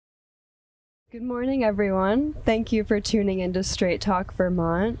Good morning, everyone. Thank you for tuning into Straight Talk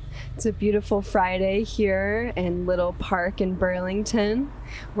Vermont. It's a beautiful Friday here in Little Park in Burlington.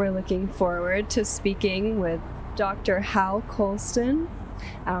 We're looking forward to speaking with Dr. Hal Colston,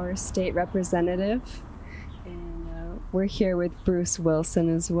 our state representative. And we're here with Bruce Wilson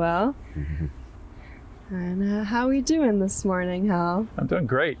as well. And how are we doing this morning, Hal? I'm doing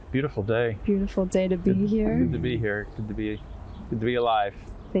great. Beautiful day. Beautiful day to be here. Good to be here. Good to be alive.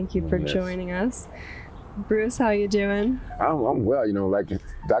 Thank you for joining us. Bruce, how you doing? I'm well, like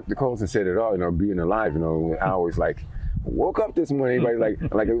Dr. Colston said it all, being alive, I was like, woke up this morning, everybody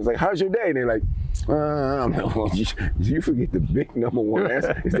like it was like, how's your day? And they're like, you forget the big number one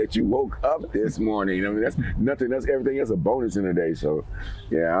answer is that you woke up this morning. I mean, that's nothing else, everything else a bonus in the day. So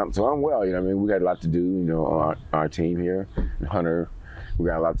yeah, so I'm well, we got a lot to do, our team here, Hunter. We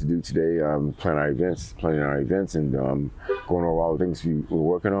got a lot to do today, planning our events and going over all the things we're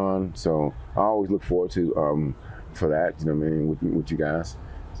working on. So I always look forward to for that, with you guys.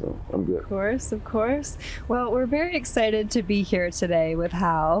 So I'm good. Of course. Well, we're very excited to be here today with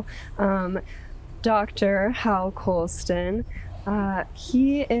Hal, Dr. Hal Colston.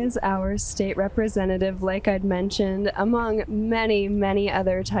 He is our state representative, like I'd mentioned, among many, many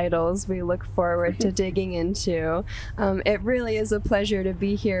other titles we look forward to digging into. It really is a pleasure to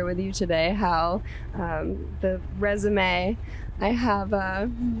be here with you today, Hal. The resume I have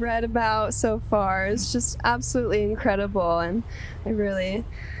read about so far is just absolutely incredible, and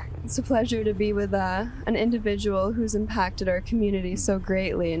it's a pleasure to be with an individual who's impacted our community so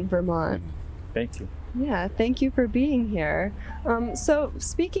greatly in Vermont. Thank you. Yeah, thank you for being here. So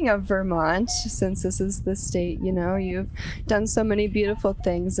speaking of Vermont, since this is the state, you've done so many beautiful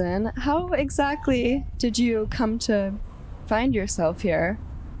things in, how exactly did you come to find yourself here?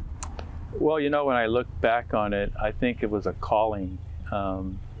 Well, when I look back on it, I think it was a calling.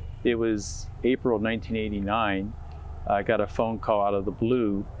 It was April 1989. I got a phone call out of the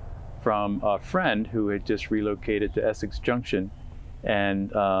blue from a friend who had just relocated to Essex Junction. And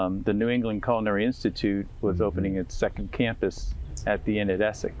the New England Culinary Institute was opening its second campus at the Inn at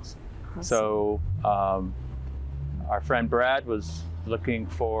Essex. Awesome. So our friend Brad was looking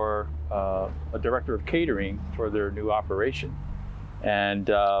for a director of catering for their new operation.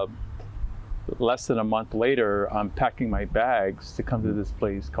 And less than a month later, I'm packing my bags to come to this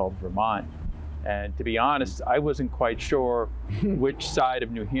place called Vermont. And to be honest, I wasn't quite sure which side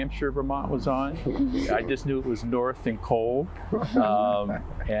of New Hampshire Vermont was on. I just knew it was north and cold.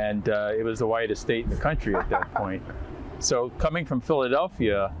 And it was the whitest state in the country at that point. So coming from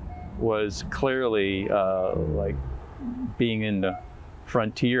Philadelphia was clearly like being in the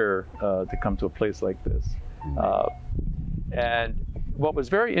frontier to come to a place like this. And what was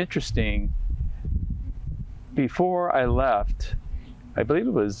very interesting, before I left, I believe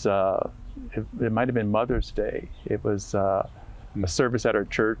it was it might have been Mother's Day. It was a service at our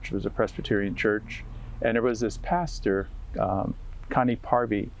church. It was a Presbyterian church. And there was this pastor, Connie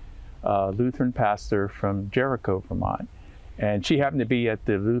Parvey, Lutheran pastor from Jericho, Vermont. And she happened to be at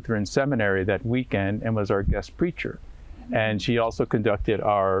the Lutheran seminary that weekend and was our guest preacher. And she also conducted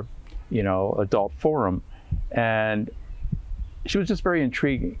our, adult forum. And she was just very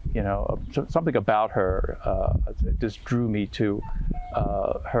intriguing, something about her just drew me to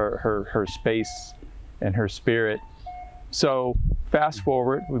her space and her spirit. So fast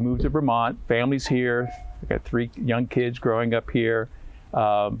forward, we moved to Vermont, family's here, I got 3 young kids growing up here.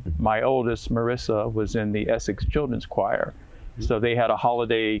 My oldest, Marissa, was in the Essex Children's Choir. So they had a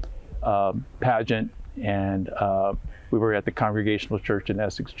holiday pageant, and we were at the Congregational Church in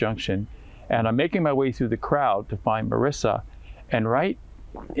Essex Junction. And I'm making my way through the crowd to find Marissa. And right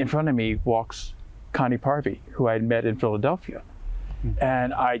in front of me walks Connie Parvey, who I had met in Philadelphia.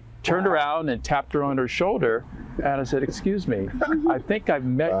 And I turned around and tapped her on her shoulder, and I said, "Excuse me, I think I've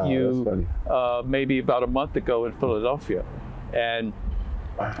met you maybe about a month ago in Philadelphia." And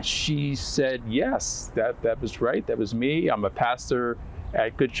she said, "Yes, that was right. That was me. I'm a pastor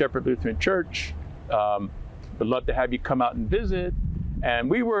at Good Shepherd Lutheran Church. Would love to have you come out and visit." And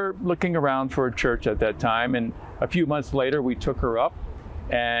we were looking around for a church at that time, and a few months later we took her up,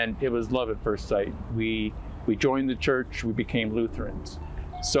 and it was love at first sight. We joined the church, we became Lutherans.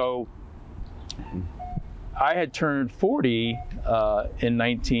 So I had turned 40 in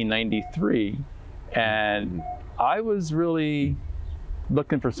 1993, and I was really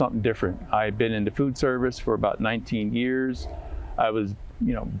looking for something different. I had been in the food service for about 19 years. I was,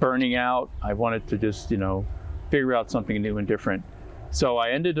 burning out. I wanted to just, figure out something new and different. So I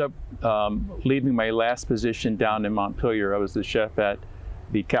ended up leaving my last position down in Montpelier. I was the chef at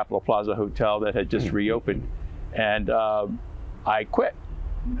the Capitol Plaza Hotel that had just reopened. And I quit.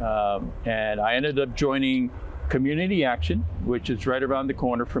 And I ended up joining Community Action, which is right around the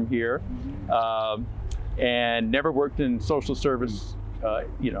corner from here, and never worked in social service,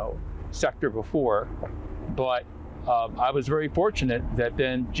 sector before. But I was very fortunate that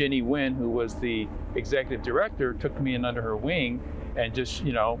then Ginny Wynn, who was the executive director, took me in under her wing and just,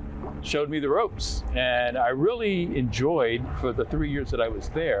 showed me the ropes. And I really enjoyed, for the 3 years that I was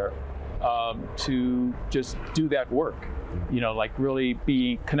there, to just do that work, like really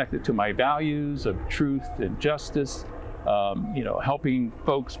being connected to my values of truth and justice, helping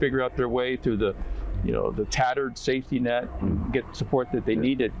folks figure out their way through the tattered safety net and get support that they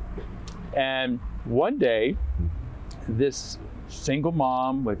needed. And one day, this single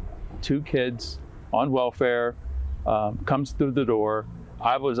mom with 2 kids on welfare comes through the door.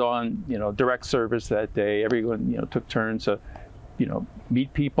 I was on, direct service that day. Everyone, took turns to,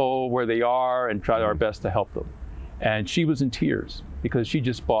 meet people where they are and try our best to help them. And she was in tears because she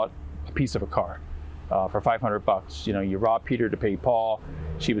just bought a piece of a car for $500. You rob Peter to pay Paul.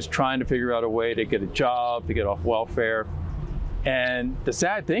 She was trying to figure out a way to get a job, to get off welfare. And the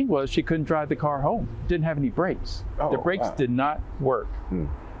sad thing was she couldn't drive the car home. Didn't have any brakes. The brakes did not work.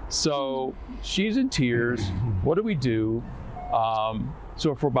 So she's in tears. What do we do?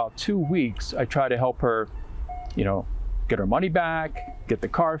 So for about 2 weeks, I tried to help her, get her money back, get the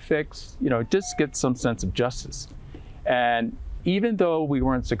car fixed, just get some sense of justice. And even though we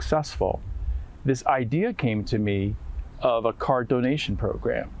weren't successful, this idea came to me of a car donation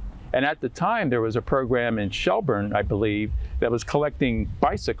program. And at the time, there was a program in Shelburne, I believe, that was collecting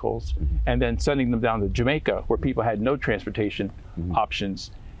bicycles and then sending them down to Jamaica, where people had no transportation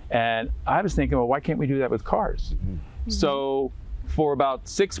options. And I was thinking, well, why can't we do that with cars? So for about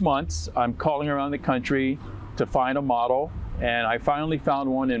 6 months, I'm calling around the country to find a model. And I finally found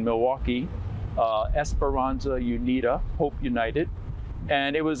one in Milwaukee, Esperanza Unida, Hope United.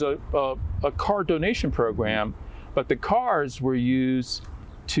 And it was a car donation program, but the cars were used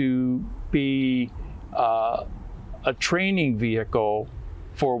to be a training vehicle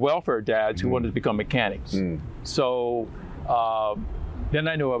for welfare dads who wanted to become mechanics. So then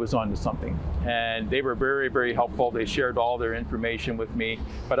I knew I was onto something. And they were very, very helpful. They shared all their information with me.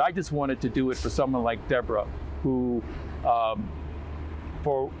 But I just wanted to do it for someone like Deborah, who,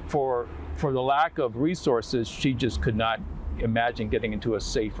 for the lack of resources, she just could not imagine getting into a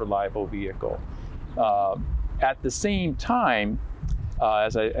safe, reliable vehicle. At the same time,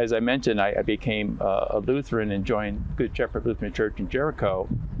 as I mentioned, I became a Lutheran and joined Good Shepherd Lutheran Church in Jericho.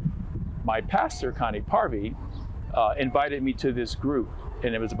 My pastor, Connie Parvey, invited me to this group,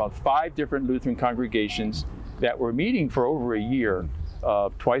 and it was about 5 different Lutheran congregations that were meeting for over a year,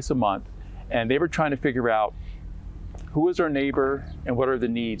 twice a month, and they were trying to figure out who is our neighbor and what are the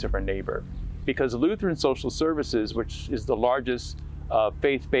needs of our neighbor. Because Lutheran Social Services, which is the largest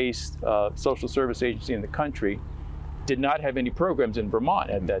faith-based social service agency in the country, did not have any programs in Vermont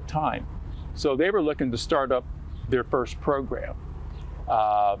at that time. So they were looking to start up their first program.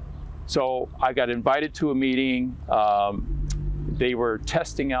 So I got invited to a meeting. They were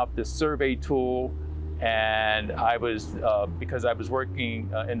testing out this survey tool, and I was, because I was working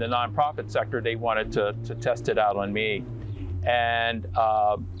in the nonprofit sector, they wanted to test it out on me. And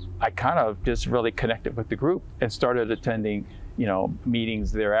I kind of just really connected with the group and started attending,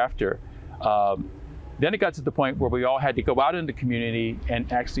 meetings thereafter. Then it got to the point where we all had to go out in the community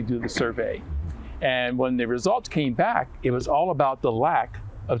and actually do the survey. And when the results came back, it was all about the lack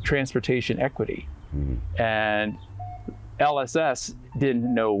of transportation equity. And LSS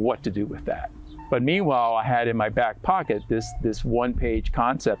didn't know what to do with that. But meanwhile, I had in my back pocket this one-page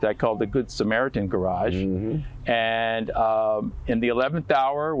concept I called the Good Samaritan Garage. And in the 11th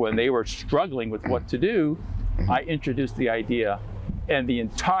hour, when they were struggling with what to do, I introduced the idea. And the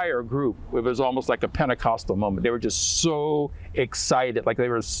entire group, it was almost like a Pentecostal moment. They were just so excited, like they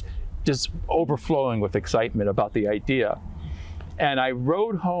were just overflowing with excitement about the idea. And I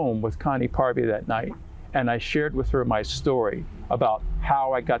rode home with Connie Parvey that night, and I shared with her my story about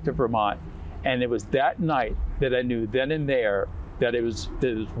how I got to Vermont. And it was that night that I knew then and there that it was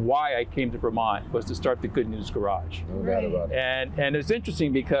why I came to Vermont, was to start the Good News Garage. No doubt about it. And it's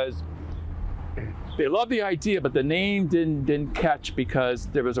interesting because they loved the idea, but the name didn't catch, because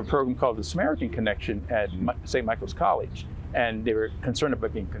there was a program called the Samaritan Connection at St. Michael's College, and they were concerned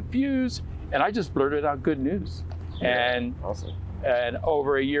about being confused, and I just blurted out Good News. And awesome. And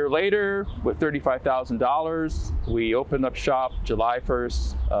over a year later, with $35,000, we opened up shop July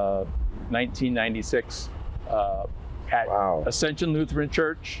 1st, 1996, at Ascension Lutheran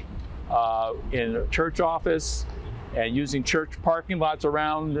Church, in a church office, and using church parking lots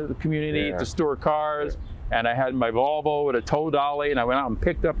around the community to store cars. and I had my Volvo with a tow dolly, and I went out and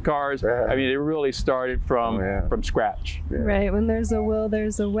picked up cars. I mean, it really started from scratch. Right, when there's a will,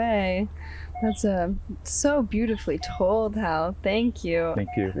 there's a way. That's so beautifully told, Hal. Thank you. Thank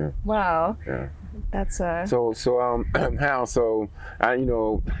you. Yeah. Wow. Yeah. That's So Hal, I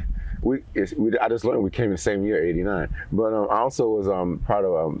just learned we came in the same year, '89. But I also was part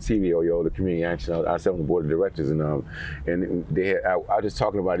of CVOO, the Community Action. I sat on the board of directors, and they had. I was just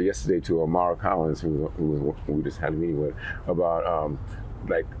talking about it yesterday to Mara Collins, who we just had a meeting with, about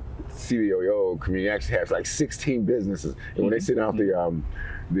like CVOO, Community Action has like 16 businesses, and when they send out the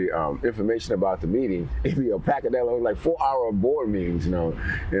information about the meeting, it'd be a packet that was like 4-hour board meetings, and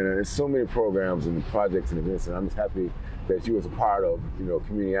there's so many programs and projects and events, and I'm just happy that you was a part of,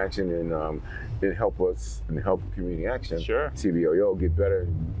 Community Action and help us and help Community Action, sure, CVOO get better.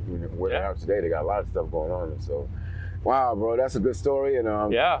 Where they are today, they got a lot of stuff going on, and so, wow, bro, that's a good story,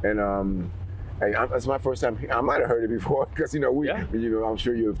 that's my first time. I might have heard it before because I'm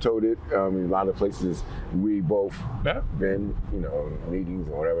sure you have told it in a lot of places. We both been meetings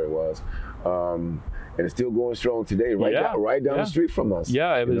or whatever it was, and it's still going strong today. Right down the street from us.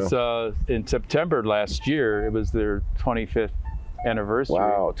 Yeah, it was in September last year. It was their 25th anniversary.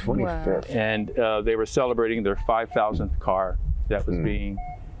 Wow, 25th. And they were celebrating their 5,000th car that was being,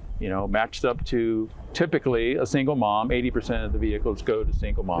 matched up to typically a single mom. 80% of the vehicles go to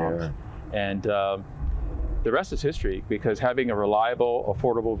single moms. Yeah. And the rest is history, because having a reliable,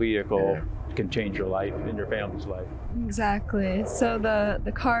 affordable vehicle can change your life and your family's life. Exactly. So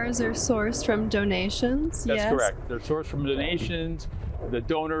the cars are sourced from donations? That's correct. They're sourced from donations. The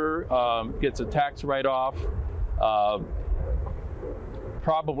donor gets a tax write-off.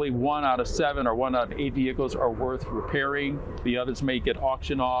 Probably 1 out of 7 or 1 out of 8 vehicles are worth repairing. The others may get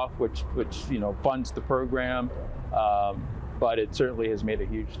auctioned off, which funds the program. But it certainly has made a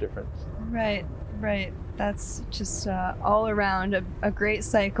huge difference. Right. That's just all around a great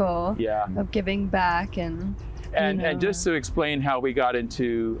cycle of giving back and just to explain how we got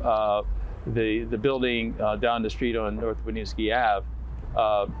into the building down the street on North Winooski Ave.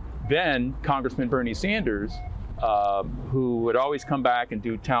 Then Congressman Bernie Sanders, who would always come back and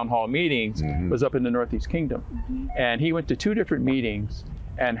do town hall meetings, was up in the Northeast Kingdom, and he went to 2 different meetings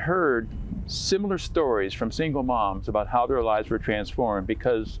and heard similar stories from single moms about how their lives were transformed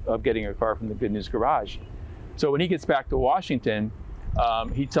because of getting a car from the Good News Garage. So when he gets back to Washington,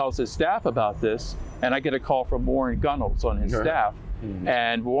 he tells his staff about this, and I get a call from Warren Gunnels on his staff.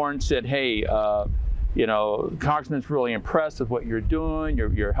 And Warren said, hey, Congressman's really impressed with what you're doing.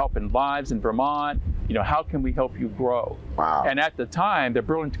 You're helping lives in Vermont. How can we help you grow? Wow. And at the time, the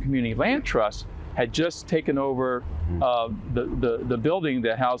Burlington Community Land Trust had just taken over the building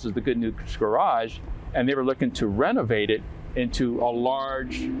that houses the Good News Garage, and they were looking to renovate it into a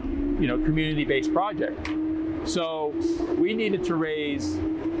large, community-based project. So we needed to raise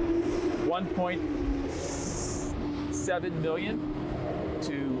 $1.7 million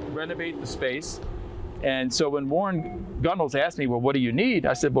to renovate the space. And so when Warren Gunnels asked me, well, what do you need?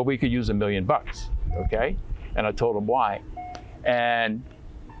 I said, well, we could use $1 million, okay? And I told him why. And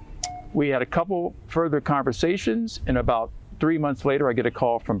we had a couple further conversations, and about 3 months later, I get a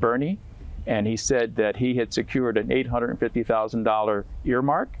call from Bernie, and he said that he had secured an $850,000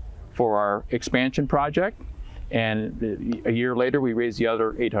 earmark for our expansion project, and a year later, we raised the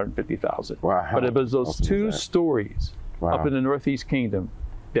other $850,000. Wow. But it was those 2 stories up in the Northeast Kingdom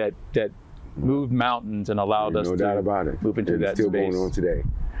that moved mountains and allowed us to move into that space. Still going on today.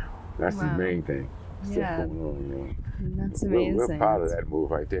 That's the main thing. Still going on, That's amazing. We're proud of that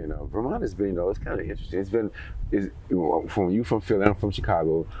move right there. Vermont has been, it's kind of interesting. It's from Philly, I'm from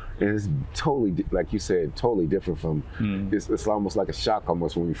Chicago, and it's totally, like you said, totally different from. It's almost like a shock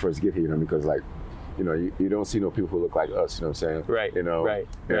almost when we first get here, because you don't see no people who look like us. You know what I'm saying? Right. Right.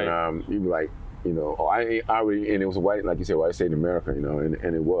 And you be like, and it was a white, like you said, white state in America.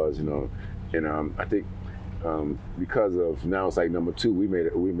 And it was, and I think. Because of now it's like number 2, we made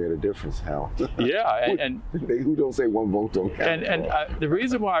a difference, Hal. Yeah, and who don't say one vote don't count. And the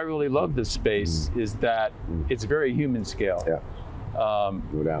reason why I really love this space is that it's very human scale. Yeah.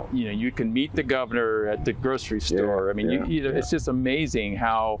 No doubt. You can meet the governor at the grocery store. I mean, it's just amazing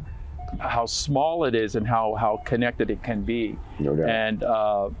how small it is and how connected it can be. No doubt. And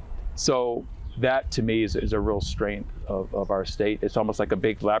so that to me is a real strength of our state. It's almost like a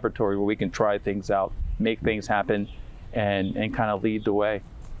big laboratory where we can try things out, make things happen, and kind of lead the way.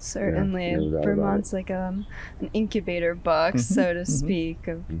 Certainly. Vermont's like an incubator box, so to speak,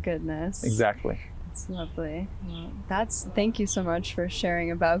 of goodness. Exactly. That's lovely. Well, thank you so much for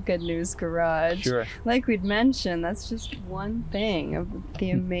sharing about Good News Garage. Sure. Like we'd mentioned, that's just one thing of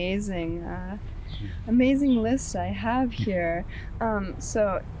the amazing amazing list I have here.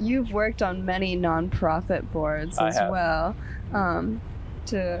 So you've worked on many nonprofit boards as well.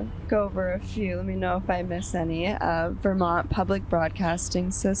 To go over a few, let me know if I miss any. Vermont Public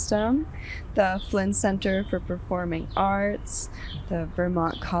Broadcasting System, the Flynn Center for Performing Arts, the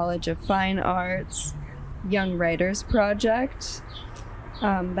Vermont College of Fine Arts, Young Writers Project,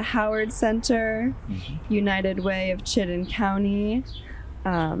 the Howard Center, United Way of Chittenden County,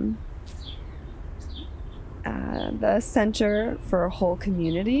 the Center for Whole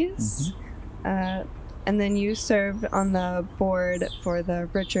Communities, and then you served on the board for the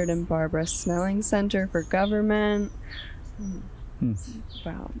Richard and Barbara Snelling Center for Government.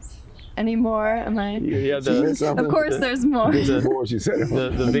 Wow. Any more? Am I? Yeah, of course there's more. The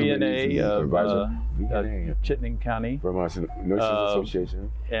VNA of Chittenden County. Vermont Nurses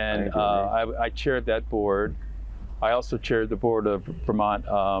Association. And I chaired that board. I also chaired the board of Vermont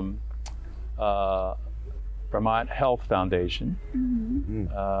Health Foundation.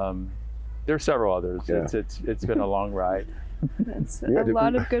 There are several others. Yeah. It's been a long ride. That's a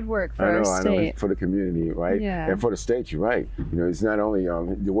lot of good work for our state. I know, for the community, right? Yeah. And for the state, you're right. You know, it's not only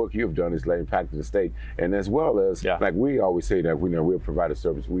the work you've done is impacting the state, and as well as, like we always say that we'll provide a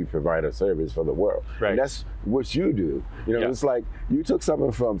service. We provide a service for the world. Right. And that's what you do. You know, it's like you took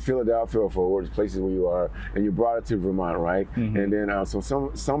something from Philadelphia or places where you are, and you brought it to Vermont, right? And then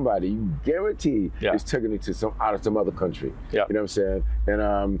so somebody you guarantee is taking it to out of some other country. You know what I'm saying?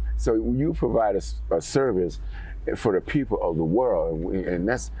 And so you provide a service for the people of the world, and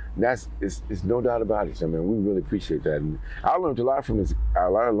that's it's no doubt about it. I mean, we really appreciate that. And I learned a lot from this. I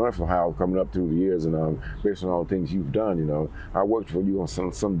learned from Hal coming up through the years, and based on all the things you've done. You know, I worked for you on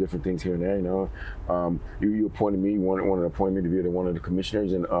some different things here and there. You know, you appointed me, wanted to appoint me to be one of the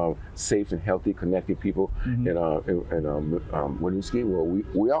commissioners in safe and healthy, connected people in Winooski. Well,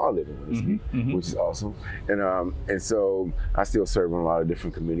 we all live in Winooski, which is awesome. And so I still serve on a lot of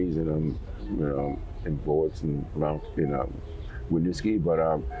different committees and boards and around Winooski, but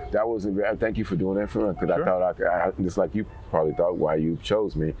that was thank you for doing that for me, because I thought I just like you probably thought why you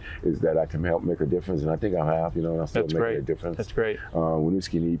chose me is that I can help make a difference, and I think I have, and I'll still make a difference. That's great.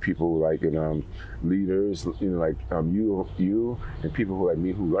 Winooski need people like leaders, like you and people who like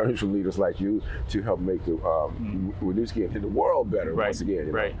me who learn from leaders like you to help make the Winooski and the world better once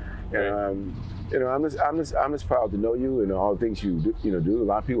again. And I'm just proud to know you and all the things you do. A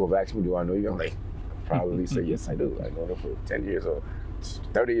lot of people have asked me, do I know you? I'm like, probably say yes, I do. I know them for 10 years or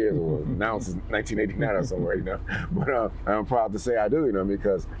 30 years, or now since 1989 or somewhere, But I'm proud to say I do,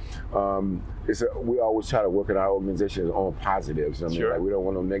 because we always try to work in our organization on positives. Like, we don't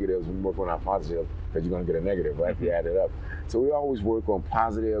want no negatives. We work on our positives because you're going to get a negative, right? If you add it up. So we always work on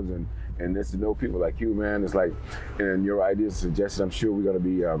positives and just to know people like you, man. It's like, and your ideas, suggestions. I'm sure we're going to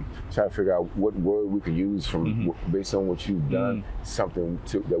be trying to figure out what word we could use from based on what you've done, something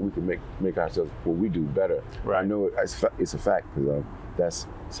that we can make ourselves what we do better. I know it's a fact because that's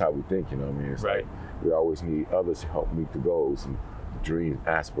how we think. It's like we always need others to help meet the goals and dreams,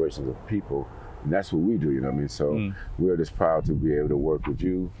 aspirations of people. And that's what we do, So we're just proud to be able to work with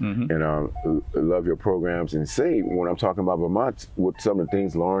you and love your programs and say, when I'm talking about Vermont, what some of the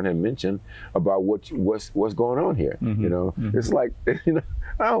things Lauren had mentioned about what's going on here. It's like, I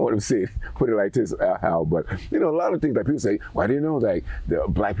don't want to put it like this, Hal, but a lot of things like people say, well, I didn't know that the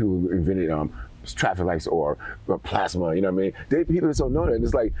black people invented traffic lights or plasma, people just don't know that. And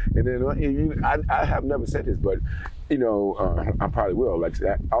it's like, and then I have never said this, but I probably will. Like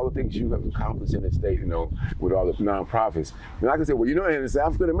all the things you have accomplished in the state, with all the nonprofits. And I can say, well, and it's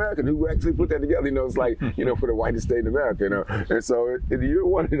African American who actually put that together. It's like, for the whitest state in America. And so you're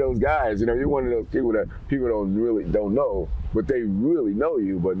one of those guys. You're one of those people that people don't know, but they really know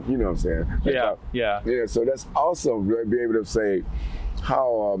you. But you know what I'm saying? Yeah. So that's awesome to be able to say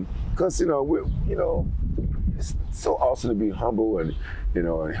how, because it's so awesome to be humble and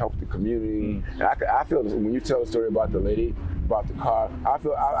help the community. And I feel when you tell the story about the lady, about the car, I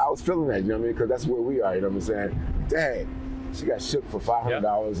was feeling that, because that's where we are, I'm saying? Dang, she got shipped for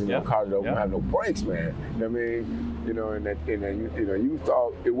 $500 and the car don't have no brakes, man. And you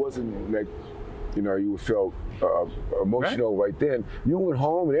thought it wasn't like, you felt emotional right then. You went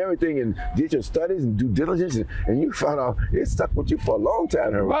home and everything and did your studies and due diligence and you found out it stuck with you for a long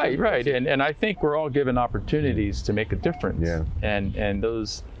time. Right. And I think we're all given opportunities to make a difference. And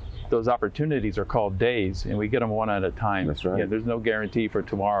those opportunities are called days, and we get them one at a time. That's right. There's no guarantee for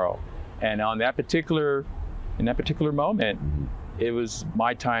tomorrow. And in that particular moment, it was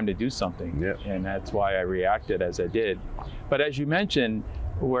my time to do something. And that's why I reacted as I did. But as you mentioned,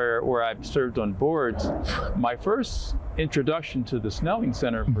 where I've served on boards, my first introduction to the Snelling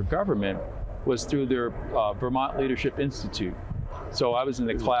Center for Government was through their Vermont Leadership Institute. So I was in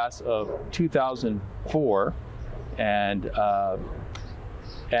the class of 2004, and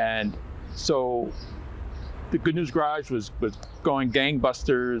so the Good News Garage was going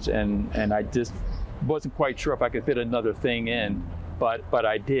gangbusters, and I just wasn't quite sure if I could fit another thing in, but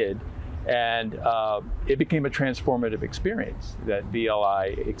I did. And it became a transformative experience, that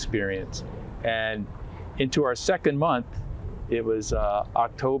VLI experience. And into our second month, it was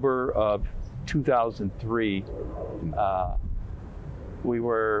October of 2003.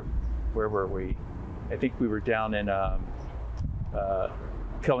 Where were we? I think we were down in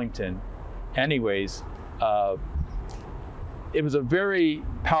Killington. Anyways, it was a very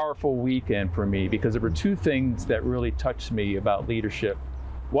powerful weekend for me because there were two things that really touched me about leadership.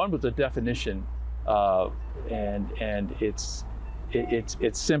 One was the definition, and it's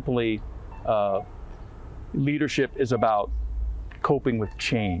simply leadership is about coping with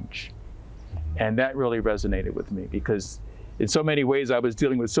change, and that really resonated with me because in so many ways I was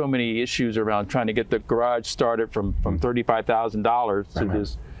dealing with so many issues around trying to get the garage started from $35,000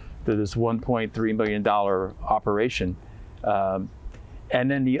 to this $1.3 million operation. And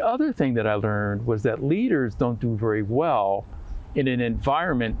then the other thing that I learned was that leaders don't do very well in an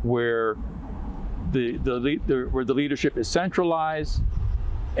environment where the leadership is centralized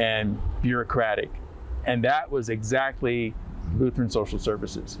and bureaucratic. And that was exactly Lutheran Social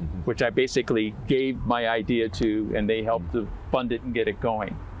Services, which I basically gave my idea to, and they helped to fund it and get it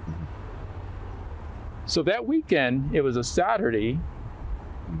going. So that weekend, it was a Saturday,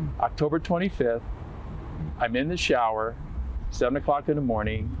 October 25th, I'm in the shower, 7 o'clock in the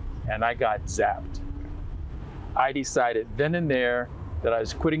morning, and I got zapped. I decided then and there that I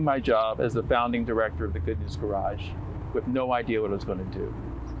was quitting my job as the founding director of the Good News Garage with no idea what I was going to do.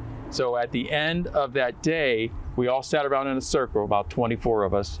 So at the end of that day, we all sat around in a circle, about 24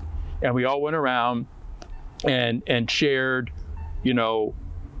 of us, and we all went around and shared, you know,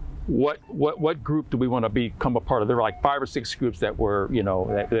 what group do we want to become a part of? There were like 5 or 6 groups that were, you know,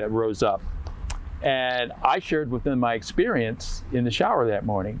 that rose up. And I shared with them my experience in the shower that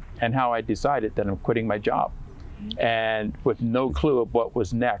morning and how I decided that I'm quitting my job, and with no clue of what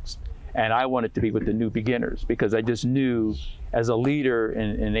was next. And I wanted to be with the new beginners because I just knew as a leader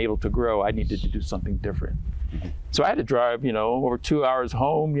and able to grow, I needed to do something different. So I had to drive, you know, over 2 hours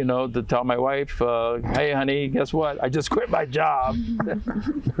home, you know, to tell my wife, hey, honey, guess what? I just quit my job.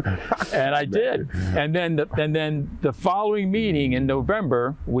 And I did. And then the following meeting in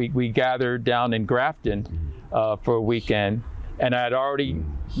November, we gathered down in Grafton for a weekend. And I had already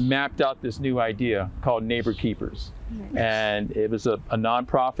mapped out this new idea called Neighbor Keepers. And it was a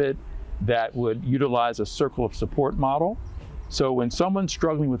nonprofit that would utilize a circle of support model. So when someone's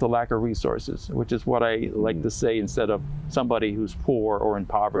struggling with a lack of resources, which is what I like to say instead of somebody who's poor or in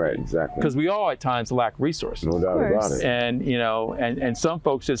poverty. Right, exactly. Because we all at times lack resources. No doubt about it. And, you know, and some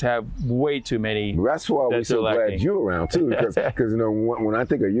folks just have way too many. That's why we're so glad you're around too, because you know, when I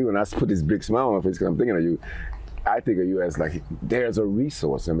think of you and I put this big smile on my face because I'm thinking of you, I think of you as like, there's a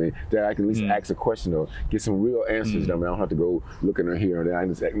resource. I mean, that I can at least ask a question or get some real answers. I mean, I don't have to go looking or here or there. I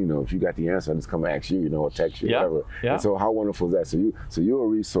just, you know, if you got the answer, I just come ask you, you know, or text you, whatever. Yeah. And so how wonderful is that? So you're a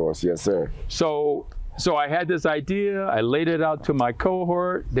resource, yes, sir. So I had this idea. I laid it out to my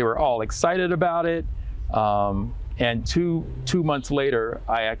cohort. They were all excited about it. And two months later,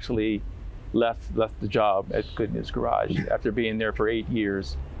 I actually left the job at Good News Garage after being there for 8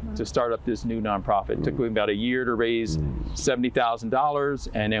 years. To start up this new nonprofit. It took me about a year to raise $70,000,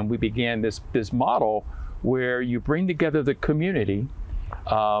 and then we began this model where you bring together the community,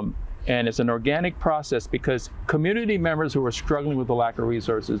 and it's an organic process because community members who are struggling with the lack of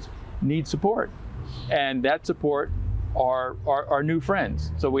resources need support, and that support are new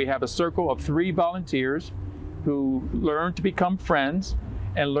friends. So we have a circle of 3 volunteers who learn to become friends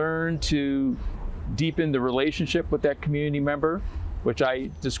and learn to deepen the relationship with that community member, which I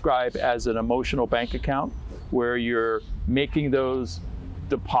describe as an emotional bank account, where you're making those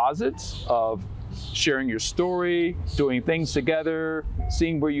deposits of sharing your story, doing things together,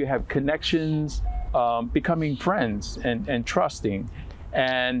 seeing where you have connections, becoming friends and trusting.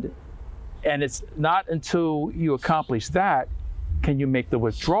 And it's not until you accomplish that can you make the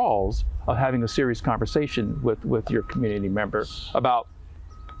withdrawals of having a serious conversation with your community member about,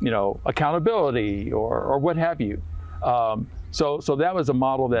 you know, accountability or what have you. So that was a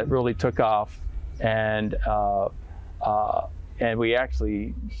model that really took off, and we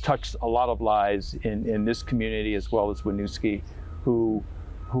actually touched a lot of lives in this community as well as Winooski, who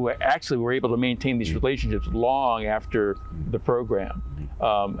actually were able to maintain these relationships long after the program,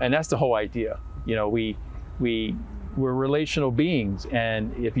 and that's the whole idea. You know, we we're relational beings,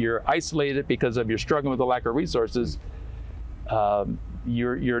 and if you're isolated because of you're struggling with the lack of resources,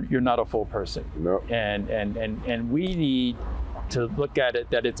 you're not a full person. No. And we need to look at it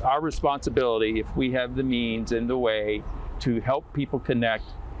that it's our responsibility, if we have the means and the way, to help people connect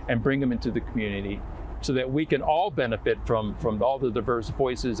and bring them into the community, so that we can all benefit from all the diverse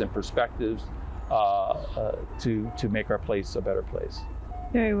voices and perspectives to make our place a better place.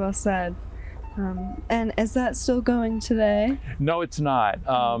 Very well said. And is that still going today? No, it's not.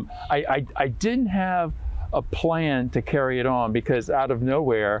 I didn't have a plan to carry it on, because out of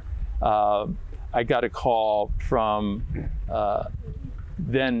nowhere, I got a call from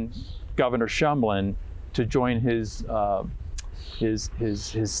then Governor Shumlin to join his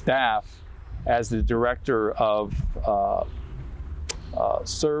staff as the director of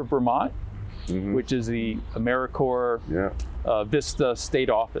Serve Vermont, which is the AmeriCorps Vista state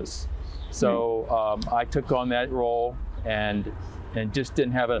office. So I took on that role and just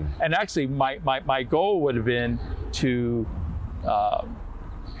didn't have and actually my goal would have been to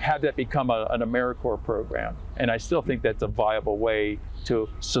have that become an AmeriCorps program. And I still think that's a viable way to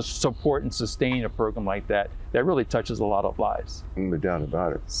support and sustain a program like that really touches a lot of lives. No doubt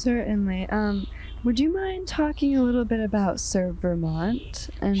about it. Certainly. Would you mind talking a little bit about Serve Vermont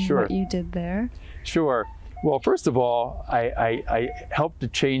and Sure. what you did there? Sure. Well, first of all, I helped to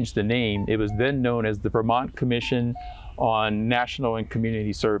change the name. It was then known as the Vermont Commission on National and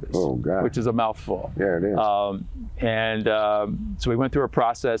Community Service, which is a mouthful. Yeah, it is. So we went through a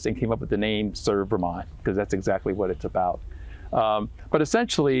process and came up with the name Serve Vermont, because that's exactly what it's about. But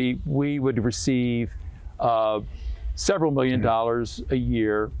essentially, we would receive several $million a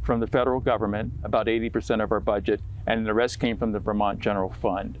year from the federal government, about 80% of our budget, and the rest came from the Vermont General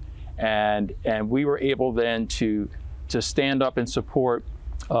Fund. And we were able then to stand up and support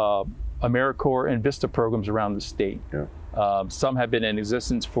AmeriCorps and Vista programs around the state. Yeah. Some have been in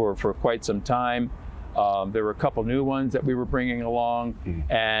existence for quite some time. There were a couple new ones that we were bringing along,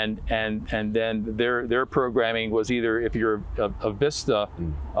 and then their programming was either, if you're a Vista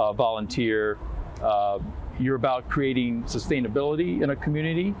volunteer, you're about creating sustainability in a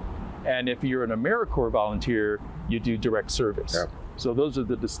community, and if you're an AmeriCorps volunteer, you do direct service. Yeah. So those are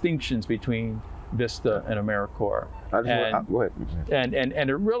the distinctions between Vista and AmeriCorps. Go ahead. And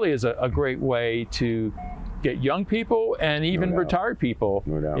it really is a great way to get young people and even retired people,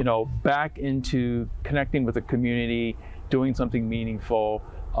 back into connecting with the community, doing something meaningful.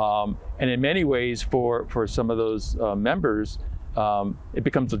 And in many ways, for some of those members, it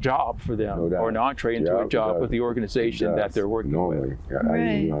becomes a job for them, or an entree into a job with the organization that they're working with.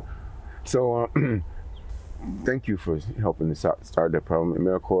 Right. So thank you for helping to start that program.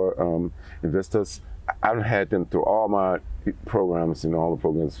 AmeriCorps Investors, I've had them through all my programs and all the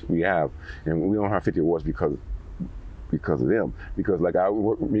programs we have, and we don't have 50 awards because of them. Because like I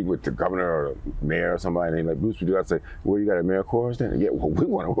meet with the governor or the mayor or somebody, and like Bruce would do, I say, well, you got AmeriCorps then? Yeah, well, we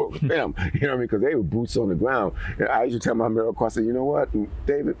want to work with them. You know what I mean? Because they were boots on the ground. And I used to tell my AmeriCorps, I said, you know what,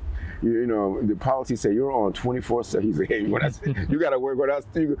 David, you know, the policy say you're on 24/7. He said, hey, when I say you got to work with us,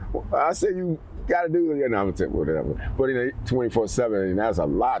 I said you got to do it. I'm saying whatever. But 24/7, and that's a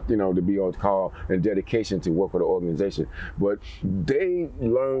lot, to be on call and dedication to work with the organization. But they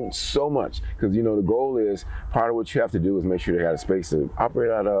learn so much, because the goal is, part of what you have to do is make sure they have a space to operate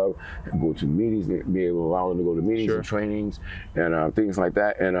out of, go to meetings, be able to allow them to go to meetings and trainings and things like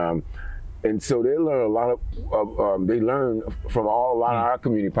that. And so they learn a lot of, they learn from a lot of our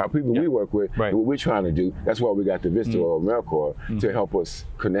community people we work with, what we're trying to do. That's why we got the Vista or AmeriCorps to help us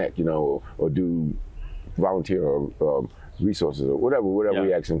connect, or do volunteer or resources or whatever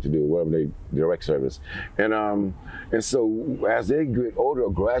we ask them to do, whatever they direct service. And so as they get older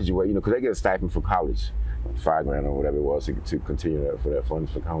or graduate, because they get a stipend for college, $5,000 or whatever it was to continue that for their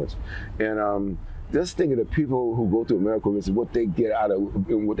funds for college. And just think of the people who go through AmeriCorps and what they get out of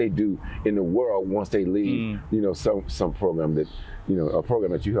what they do in the world once they leave, some program that, a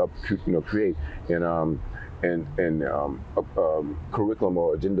program that you help, create, and curriculum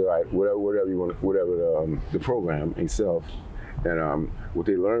or agenda, whatever you want, whatever the program itself, and what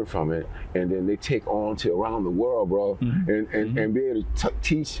they learn from it, and then they take on to around the world, bro, and be able to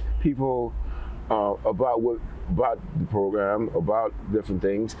teach people about the program, about different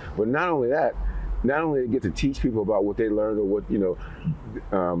things. But not only that, not only get to teach people about what they learned or what,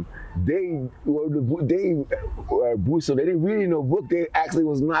 so they didn't read no book. They actually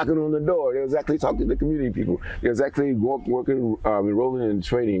was knocking on the door. They was actually talking to the community people. They was actually working, enrolling in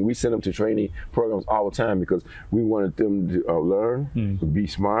training. We sent them to training programs all the time because we wanted them to learn, be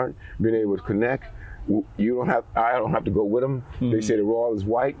smart, being able to connect. I don't have to go with them. They say the wall is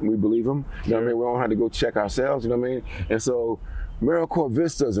white, and we believe them. You know what I mean? We don't have to go check ourselves. You know what I mean? And so, AmeriCorps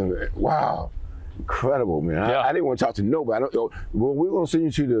Vistas, and wow, incredible, man. Yeah. I didn't want to talk to nobody. Well, we're gonna send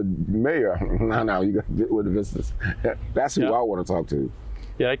you to the mayor. No, you got to get with the Vistas. That's who I want to talk to.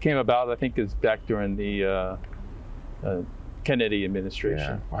 Yeah, it came about. I think it's back during the Kennedy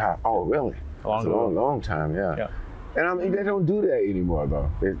administration. Yeah. Wow. Oh, really? That's a long time. Yeah. And I mean, they don't do that anymore, though.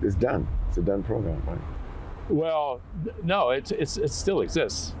 It's done. It's a done program, right? Well, no, it still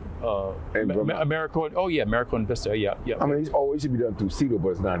exists. AmeriCorps. Oh yeah, AmeriCorps and Vista. Yeah. I mean, it should be done through CEDO, but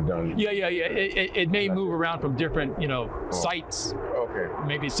it's not done. Yeah. It may move around from different, sites. Okay.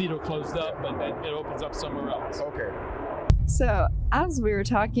 Maybe CEDO closed up, but then it opens up somewhere else. Okay. So, as we were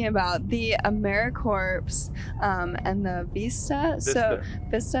talking about the AmeriCorps and the Vista.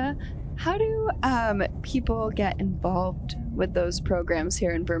 Vista. How do people get involved with those programs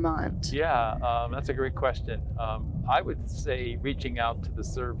here in Vermont? Yeah, that's a great question. I would say reaching out to the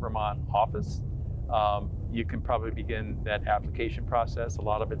Serve Vermont office. You can probably begin that application process. A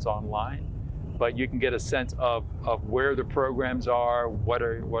lot of it's online, but you can get a sense of where the programs are, what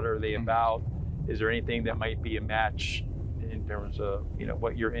are they about, is there anything that might be a match in terms of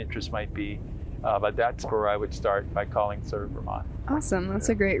what your interest might be. But that's where I would start, by calling Serve Vermont. Awesome, that's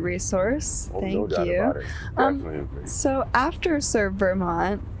a great resource. Thank no doubt you. About it. Definitely. So after Serve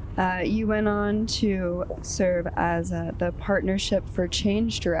Vermont, you went on to serve as the Partnership for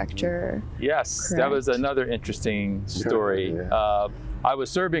Change Director. Yes, correct? That was another interesting story. Yeah. I was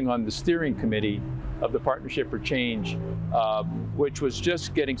serving on the steering committee of the Partnership for Change, which was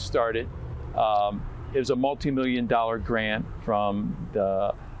just getting started. It was a multi-million-dollar grant from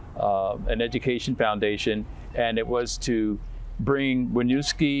an education foundation, and it was to bring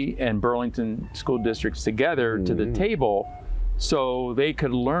Winooski and Burlington school districts together to the table so they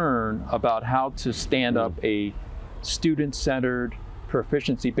could learn about how to stand up a student-centered,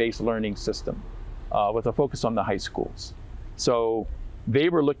 proficiency-based learning system with a focus on the high schools. So they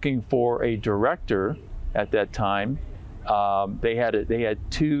were looking for a director at that time. They had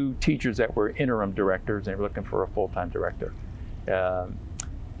two teachers that were interim directors, and they were looking for a full-time director.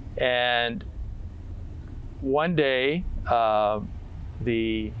 And one day,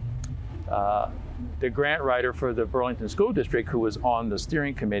 the grant writer for the Burlington School District, who was on the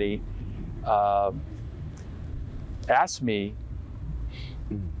steering committee, asked me,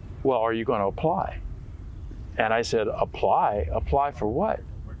 well, are you going to apply? And I said, apply? Apply for what?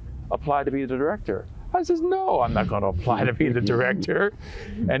 Apply to be the director. I says, no, I'm not going to apply to be the director.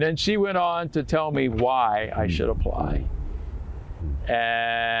 And then she went on to tell me why I should apply.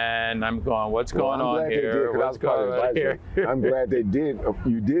 And I'm going, what's going on here? What's going on here? I'm glad you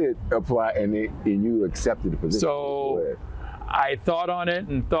did apply and you accepted the position. So I thought on it,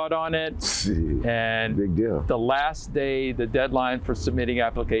 and big deal. The last day, the deadline for submitting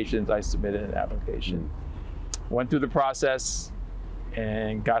applications, I submitted an application. Went through the process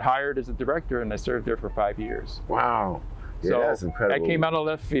and got hired as a director, and I served there for 5 years. Wow. Yeah, So that's incredible. that came out of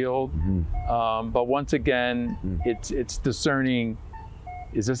left field, but once again, it's discerning,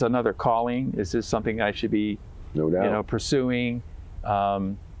 is this another calling? Is this something I should be No doubt. pursuing?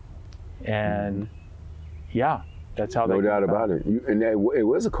 And yeah, that's how No doubt about it. It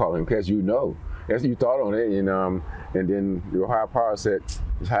was a calling because as you thought on it, and then your higher power said,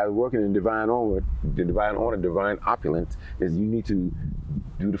 it's how it's working in divine honor, divine opulence, is you need to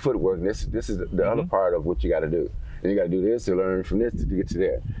do the footwork. And this is the other part of what you got to do. And you got to do this to learn from this to get to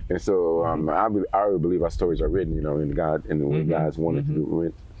there. And so I really believe our stories are written, in God, in the way God's wanted to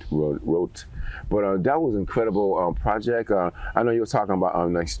do, wrote. But that was an incredible project. I know you were talking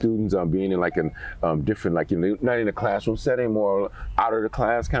about like students being in like an different, like not in a classroom setting, more out of the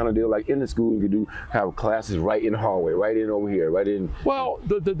class kind of deal. Like in the school, you could have classes right in the hallway, right in over here, right in. Well,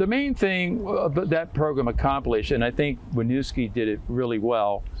 the main thing that program accomplished, and I think Winooski did it really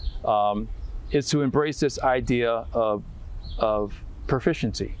well, is to embrace this idea of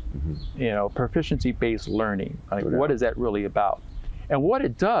proficiency, proficiency-based learning. Like, what is that really about? And what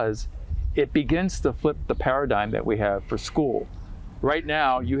it does, it begins to flip the paradigm that we have for school. Right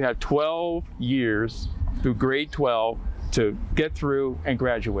now, you have 12 years through grade 12 to get through and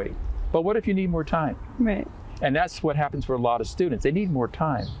graduate. But what if you need more time? Right. And that's what happens for a lot of students. They need more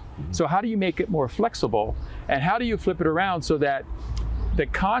time. So how do you make it more flexible? And how do you flip it around so that the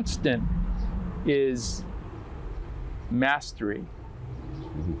constant is mastery,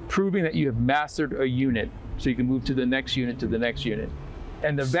 proving that you have mastered a unit so you can move to the next unit, to the next unit.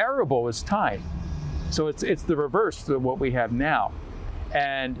 And the variable is time. So it's the reverse of what we have now.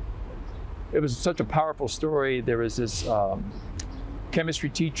 And it was such a powerful story. There was this chemistry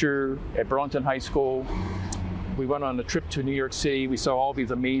teacher at Burlington High School. We went on a trip to New York City. We saw all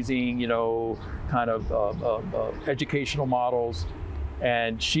these amazing, kind of educational models.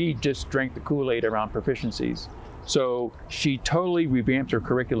 And she just drank the Kool-Aid around proficiencies. So she totally revamped her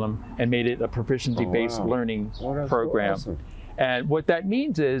curriculum and made it a proficiency-based learning program. Awesome. And what that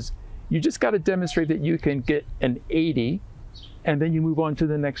means is you just got to demonstrate that you can get an 80, and then you move on to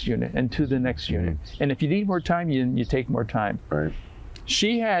the next unit and to the next unit. And if you need more time, you take more time. Right.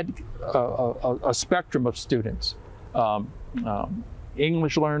 She had a spectrum of students,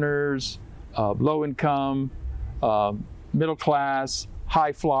 English learners, low income, middle class,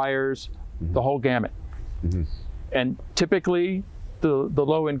 high flyers, the whole gamut. And typically, the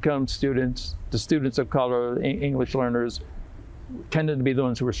low-income students, the students of color, English learners, tended to be the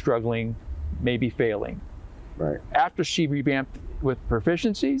ones who were struggling, maybe failing. Right. After she revamped with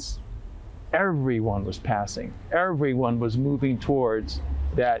proficiencies, everyone was passing. Everyone was moving towards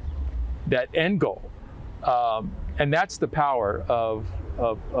that end goal. And that's the power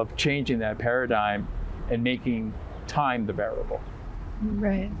of changing that paradigm and making time the variable.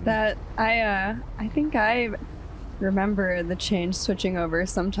 Right. That I think I remember the change switching over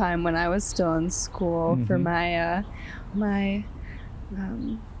sometime when I was still in school for my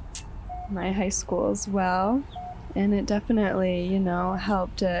my high school as well. And it definitely,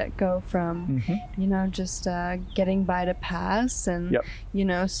 helped it go from, just getting by to pass and,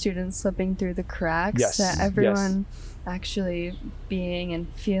 students slipping through the cracks to everyone actually being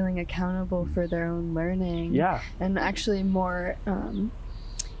and feeling accountable for their own learning. Yeah. And actually more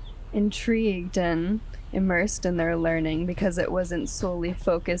intrigued and immersed in their learning because it wasn't solely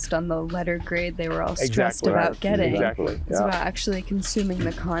focused on the letter grade they were all stressed about getting. Exactly. It's about actually consuming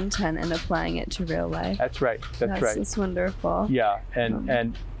the content and applying it to real life. That's right. That's right. That's wonderful. Yeah, and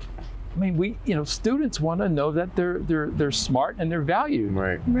I mean, we students want to know that they're smart and they're valued.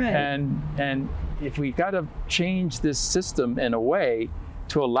 Right. Right. And if we got to change this system in a way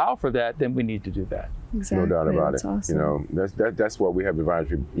to allow for that, then we need to do that. Exactly. No doubt about That's it. Awesome. That's why we have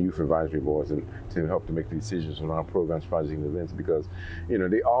youth advisory boards and to help to make the decisions on our programs, projects, and events because,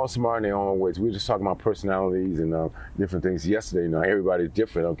 they all smart in their own ways. We were just talking about personalities and different things yesterday. Everybody's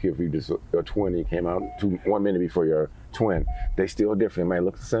different. I don't care if you just a twin and came out 1 minute before your twin. They still different. They might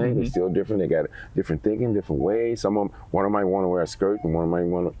look the same. They're still different. They got different thinking, different ways. One of them might want to wear a skirt and one of them might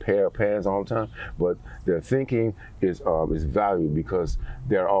want a pair of pants all the time. But their thinking is valued because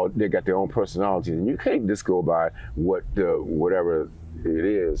they got their own personalities, and you can't just go by whatever it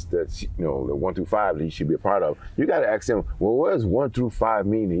is that's the 1 through 5 that you should be a part of. You got to ask them, well, what does 1 through 5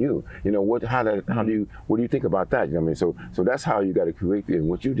 mean to you? What do you think about that? So that's how you got to create and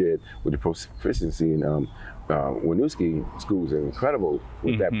what you did with the proficiency and Winooski schools are incredible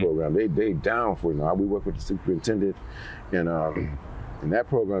with that program. They down for we work with the superintendent and that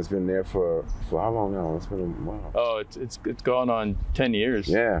program's been there for how long now? It's been a while. Oh, it's gone on 10 years.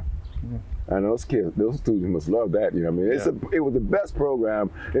 Yeah. And those students must love that. It was the best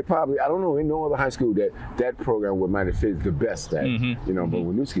program. They probably, I don't know, in no other high school that program might have fit the best at. But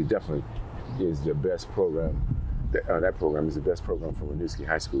Winooski definitely is the best program. That program is the best program for Winooski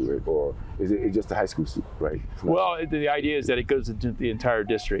High School, or is it just the high school, right? Well, the idea is that it goes into the entire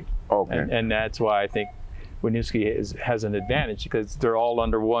district. Okay. And that's why I think Winooski has an advantage because they're all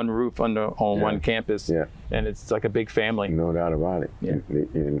under one roof on one campus. Yeah. And it's like a big family. No doubt about it. Yeah.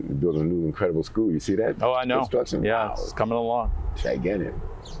 And build a new incredible school. You see that? Oh, I know. Construction. Yeah, wow. It's coming along. Gigantic.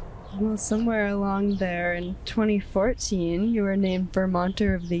 Well, somewhere along there in 2014, you were named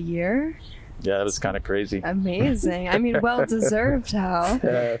Vermonter of the Year. Yeah, that was kind of crazy. Amazing. I mean, well-deserved, Hal.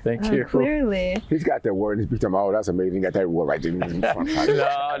 Yeah, thank you. Clearly. He's got that word. He's talking about, that's amazing. He got that word right there.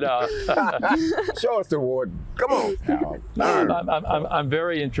 No. Show us the word. Come on, Hal. I'm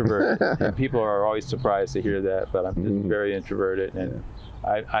very introverted, and people are always surprised to hear that, but I'm just very introverted, and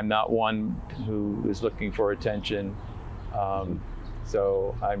I'm not one who is looking for attention.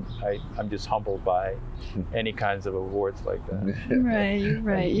 So I'm just humbled by any kinds of awards like that.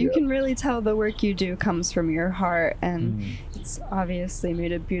 Right. You can really tell the work you do comes from your heart, and it's obviously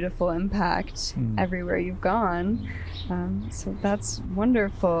made a beautiful impact everywhere you've gone. So that's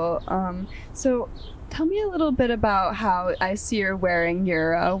wonderful. So Tell me a little bit about how I see you're wearing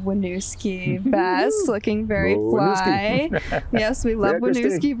your Winooski vest, looking very fly. Yes, we love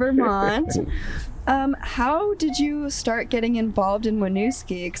Winooski, Vermont. How did you start getting involved in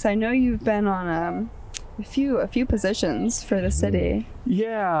Winooski? Because I know you've been on a few positions for the city.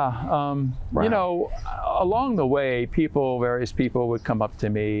 Yeah, you know, along the way, various people would come up to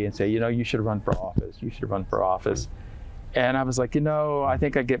me and say, you know, you should run for office. You should run for office. And I was like, you know, I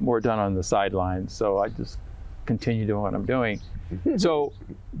think I get more done on the sidelines. So I just continue doing what I'm doing. So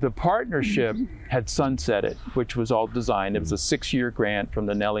the partnership had sunsetted, which was all designed. It was a 6-year grant from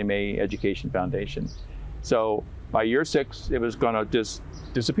the Nellie Mae Education Foundation. So by year 6, it was going to just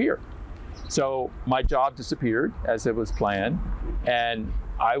disappear. So my job disappeared as it was planned, and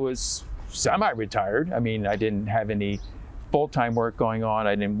I was semi-retired. I mean, I didn't have any full-time work going on.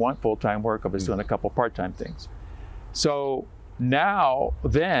 I didn't want full-time work. I was doing a couple part-time things. So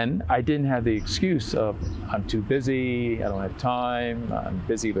then I didn't have the excuse of I'm too busy, I don't have time, I'm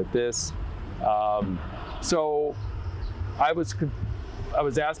busy with this. So I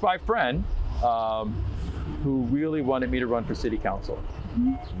was asked by a friend who really wanted me to run for city council.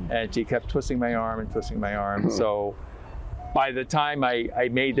 And she kept twisting my arm and twisting my arm. So by the time I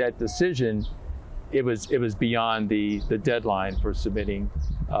made that decision, it was beyond the deadline for submitting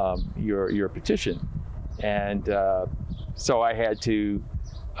your petition. And so I had to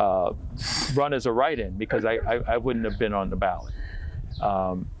run as a write-in because I wouldn't have been on the ballot.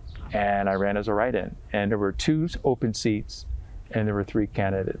 And I ran as a write-in. And there were 2 open seats and there were 3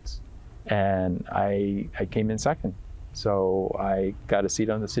 candidates. And I came in second. So I got a seat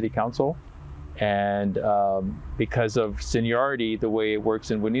on the city council. And because of seniority, the way it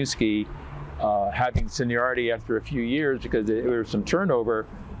works in Winooski, having seniority after a few years, because there was some turnover,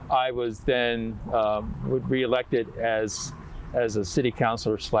 I was then reelected as a city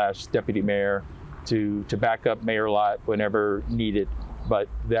councilor / deputy mayor to back up Mayor Lott whenever needed, but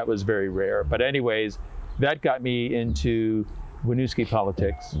that was very rare. But anyways, that got me into Winooski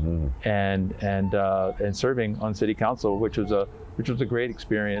politics and serving on city council, which was a great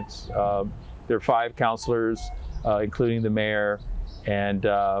experience. There are 5 councilors, including the mayor, and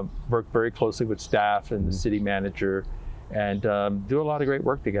work very closely with staff and the city manager, and do a lot of great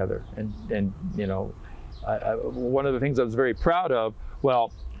work together. And you know, one of the things I was very proud of,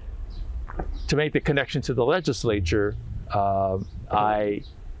 well, to make the connection to the legislature, I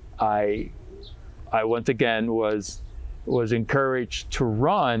once again was encouraged to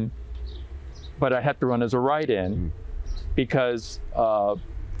run, but I had to run as a write-in because Clem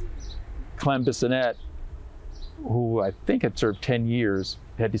Bissonette, who I think had served 10 years,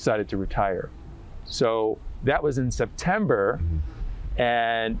 had decided to retire. So that was in September,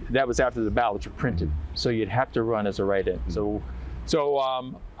 and that was after the ballots were printed. So you'd have to run as a write-in. So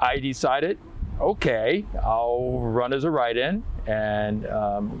I decided, okay, I'll run as a write-in, and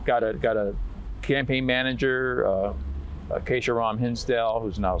got a campaign manager, Keisha Ram Hinsdale,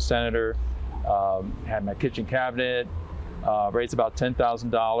 who's now a senator, had my kitchen cabinet, raised about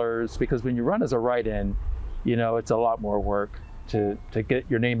 $10,000, because when you run as a write-in, you know, it's a lot more work to get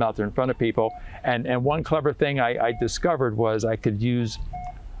your name out there in front of people. And one clever thing I discovered was I could use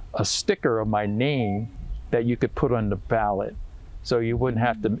a sticker of my name that you could put on the ballot. So you wouldn't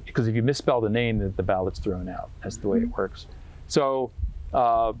have to, because if you misspell the name, the ballot's thrown out. That's the way it works. So,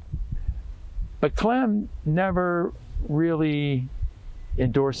 but Clem never really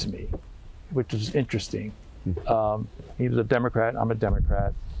endorsed me, which was interesting. He was a Democrat, I'm a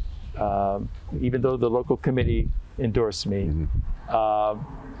Democrat. Even though the local committee endorsed me.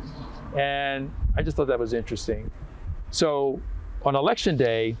 And I just thought that was interesting. So on election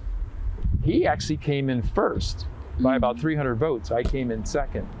day, he actually came in first by about 300 votes. I came in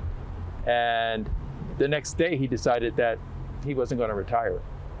second. And the next day he decided that he wasn't going to retire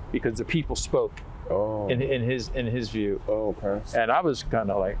because the people spoke in his view. Oh, okay. And I was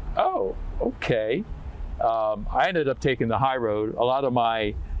kind of like, oh, okay. I ended up taking the high road. A lot of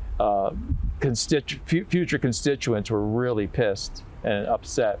my future constituents were really pissed and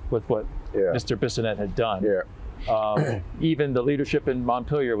upset with what Mr. Bissonette had done. Even the leadership in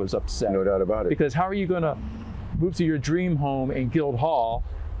Montpelier was upset. No doubt about it. Because how are you going to move to your dream home in Guildhall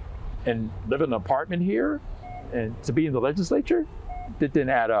and live in an apartment here and to be in the legislature? That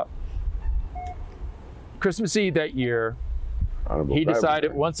didn't add up. Christmas Eve that year, he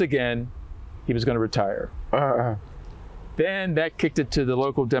decided once again he was going to retire. Then that kicked it to the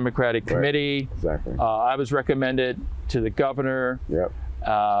local Democratic committee. Exactly. I was recommended to the governor.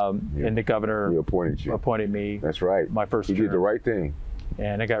 And the governor appointed me. That's right. My first term. He did the right thing.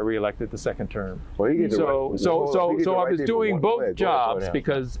 And I got reelected the second term. Well, he did so I was doing both jobs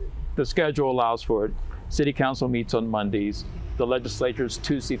because the schedule allows for it. City council meets on Mondays. The legislature is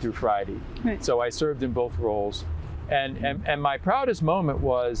Tuesday through Friday. Right. So I served in both roles. And my proudest moment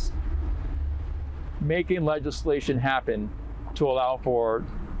was making legislation happen to allow for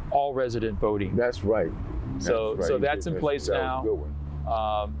all resident voting. That's right. So that's in place now. That was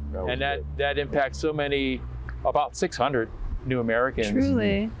a good one. And that impacts so many, about 600 new Americans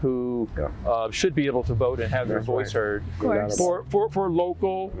Truly. who should be able to vote and have their That's voice right. heard Of course. for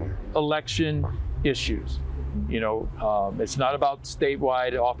local election issues. You know, it's not about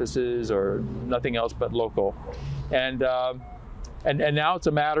statewide offices or nothing else but local. And now it's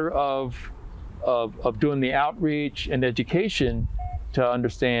a matter of doing the outreach and education to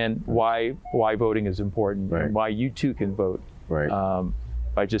understand why voting is important, Right. and why you too can vote, Right.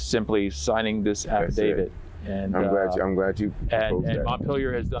 by just simply signing this affidavit. And I'm glad you proposed and that.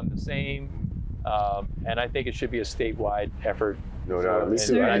 Montpelier has done the same, and I think it should be a statewide effort. No, So, me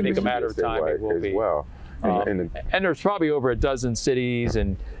too. and I think it a matter of should be time it will as be. well. And there's probably over a dozen cities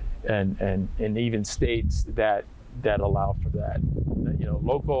and even states that allow for that. You know,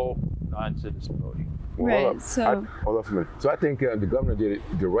 local non-citizen voting. Right, Hold up. so- Hold up a minute. So I think the governor did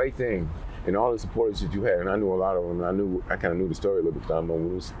the right thing, and all the supporters that you had, and I knew a lot of them. I kind of knew the story a little bit because I'm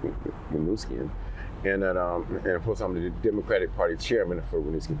on Winooski, and that and of course I'm the Democratic Party chairman for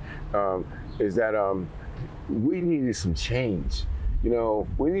Winooski. Is that we needed some change. You know,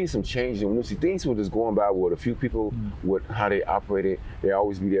 we need some change in Winooski. Things were just going by with a few people, with how they operated. They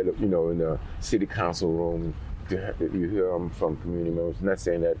always be there, you know, in the city council room. You hear them from community members. I'm not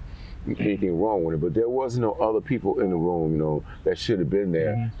saying that anything wrong with it, but there was no other people in the room, you know, that should have been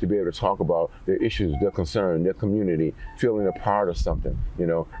there to be able to talk about their issues, their concern, their community, feeling a part of something, you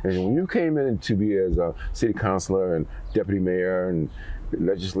know. And when you came in to be as a city councilor and deputy mayor and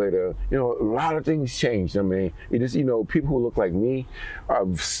legislator, you know, a lot of things changed. I mean, it is, you know, people who look like me are,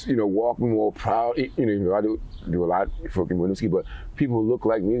 you know, walking more proud. You know, I do a lot for Winooski, but people who look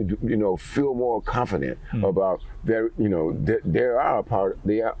like me, you know, feel more confident about their, you know, they are a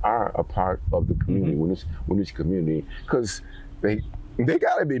part of the community, Winooski community, because they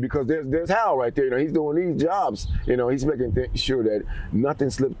gotta be, because there's Hal right there. You know, he's doing these jobs. You know, he's making sure that nothing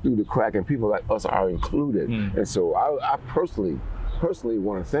slips through the crack and people like us are included. And so I personally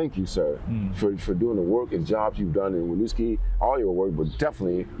want to thank you, sir, for doing the work and jobs you've done in Winooski, all your work, but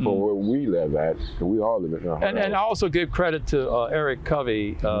definitely for where we live at, and we all live at. And I also give credit to Eric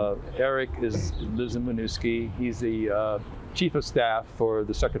Covey. Eric lives in Winooski. He's the chief of staff for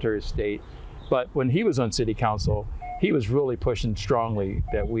the Secretary of State. But when he was on city council, he was really pushing strongly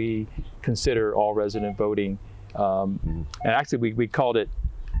that we consider all resident voting. And actually, we called it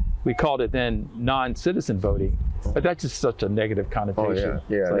then non-citizen voting. But that's just such a negative connotation. Oh,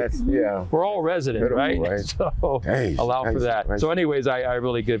 yeah, like, we're all resident, right? So allow for that. So anyways, I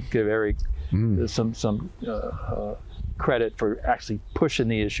really give Eric some credit for actually pushing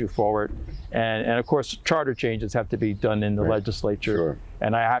the issue forward. And of course, charter changes have to be done in the legislature. Sure.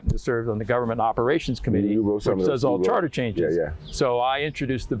 And I happen to serve on the Government Operations Committee, which does all charter changes. So I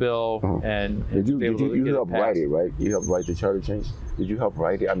introduced the bill, and did you help write it, right? You helped write the charter change? Did you help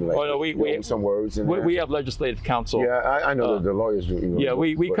write it? I mean, like, we some words in there? We have legislative counsel. Yeah, I know the lawyers do. You know, yeah,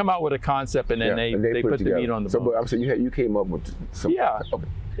 we come out with a concept, and then they put the meat on the bone. But I'm saying you came up with some. Yeah. Okay.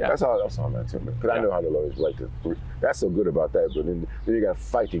 Yeah. That's all I'm asking, because I know how the lawyers like to. That's so good about that, but then you got to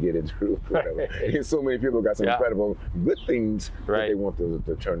fight to get it through. Right. So many people got some incredible good things that they want the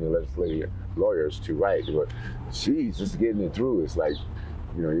attorney, legislative lawyers to write, but geez, just getting it through, it's like,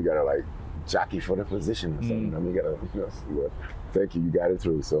 you know, you got to like jockey for the position or something. I mean, you got to, you know, thank you got it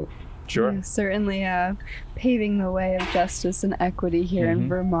through. So. Sure. Yeah, certainly paving the way of justice and equity here in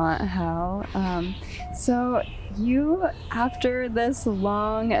Vermont, Hal. So you, after this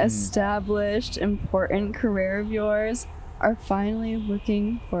long established, important career of yours, are finally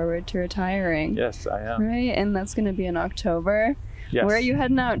looking forward to retiring. Yes, I am. Right? And that's going to be in October. Yes. Where are you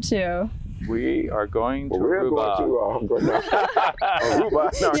heading out to? We are going to we're Aruba. Going to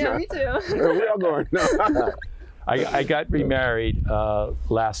Aruba. No, yeah, me too. We are going. No. I got remarried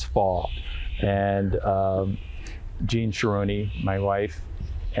last fall, and Jean Sharoni, my wife.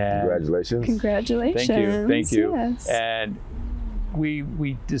 And Congratulations. Congratulations. Thank you. Yes. And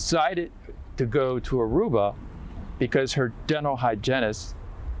we decided to go to Aruba because her dental hygienist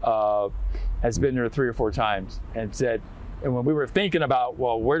has been there 3 or 4 times and said, and when we were thinking about,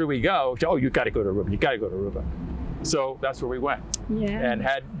 well, where do we go? She said, oh, you got to go to Aruba. You got to go to Aruba. So that's where we went. Yeah. And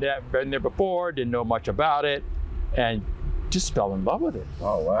had been there before, didn't know much about it, and just fell in love with it.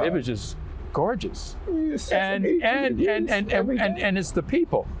 Oh, wow. It was just gorgeous. Yes, And it's the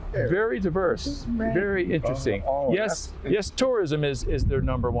people. Very diverse, Right. very interesting. Yes, tourism is their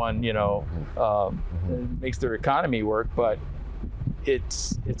number one, makes their economy work, but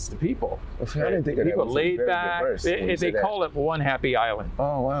it's the people. Okay, I didn't think of that. People It was laid very back. diverse when you They say that. call it one happy island.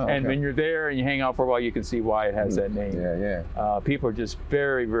 Oh, wow. And okay. when you're there and you hang out for a while, you can see why it has that name. Yeah. People are just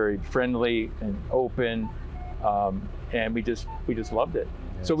very, very friendly and open, and we just loved it.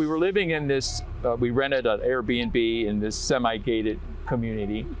 Yes. So we were living in this. We rented an Airbnb in this semi-gated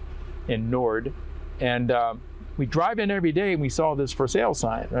community in Nord, and we drive in every day and we saw this for sale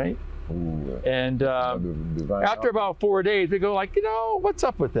sign, right? Ooh, And after about 4 days, we go like, what's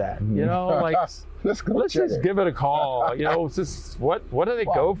up with that? Like let's just give it a call. It's just what do they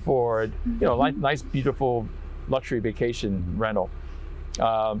go for? And, like nice, beautiful luxury vacation rental.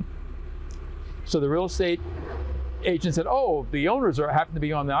 So the real estate agent said, "Oh, the owners happen to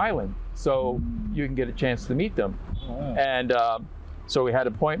be on the island, so you can get a chance to meet them." Wow. And so we had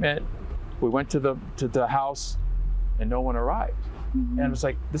an appointment. We went to the house, and no one arrived. And it was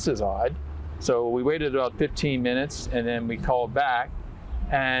like, this is odd. So we waited about 15 minutes, and then we called back.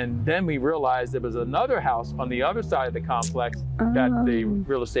 And then we realized there was another house on the other side of the complex that the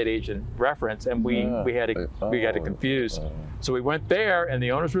real estate agent referenced, and we had it confused. So we went there, and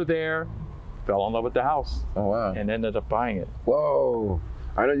the owners were there, fell in love with the house, Oh, wow. and ended up buying it. Whoa.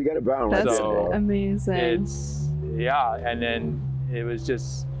 I know you got it bound right That's there, bro. amazing. And then it was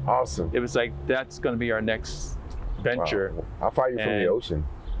just, Awesome. it was like, that's going to be our next venture. Wow. How far are you from the And- ocean?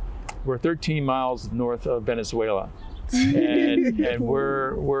 We're 13 miles north of Venezuela, and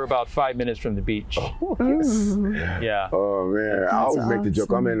we're about 5 minutes from the beach. Yes. Yeah. Oh man, I always make the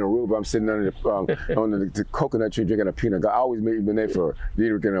joke. I'm in Aruba. I'm sitting under the coconut tree drinking a pina colada. I always been there for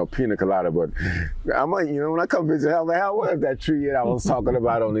drinking a pina colada, but I might, when I come visit, I'm like, how was that tree that I was talking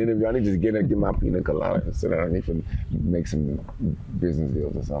about on the interview? I need to just get my pina colada and sit down and even make some business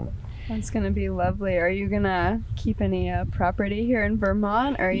deals or something. That's going to be lovely. Are you going to keep any property here in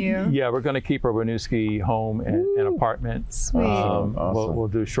Vermont? Are you? Yeah, we're going to keep our Winooski home and apartment. Sweet. Awesome. We'll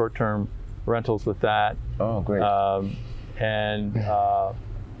do short-term rentals with that. Oh, great. And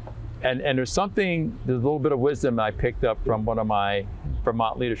there's a little bit of wisdom I picked up from one of my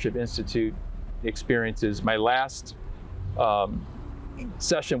Vermont Leadership Institute experiences. My last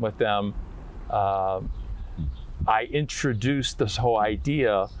session with them, I introduced this whole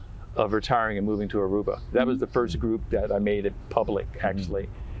idea of retiring and moving to Aruba. That was the first group that I made it public, actually.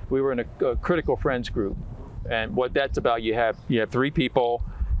 We were in a critical friends group. And what that's about, you have 3 people.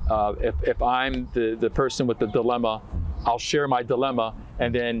 If I'm the person with the dilemma, I'll share my dilemma,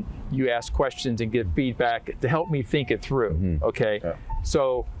 and then you ask questions and give feedback to help me think it through, okay? Yeah.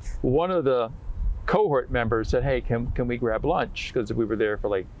 So one of the cohort members said, hey, can we grab lunch? Because we were there for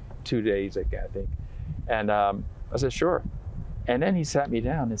like 2 days, I think. And I said, sure. And then he sat me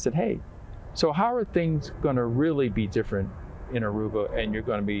down and said, hey, so how are things gonna really be different in Aruba, and you're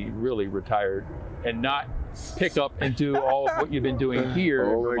gonna be really retired and not pick up and do all of what you've been doing here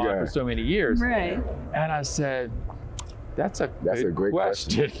in Vermont for so many years? Right. And I said, that's a great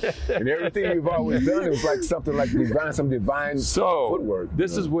question. And everything you've always done, it was like something like some divine footwork.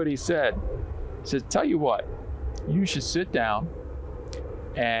 This is what he said. He said, tell you what, you should sit down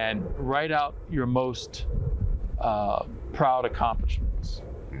and write out your most proud accomplishments.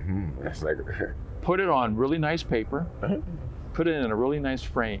 That's like Put it on really nice paper, put it in a really nice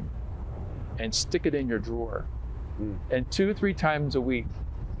frame, and stick it in your drawer. And 2 or 3 times a week,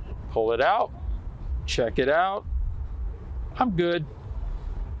 pull it out, check it out. I'm good.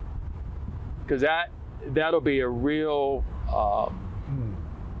 Because that'll be a real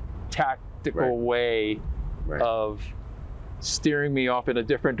tactical way of steering me off in a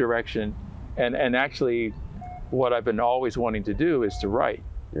different direction. And actually, what I've been always wanting to do is to write.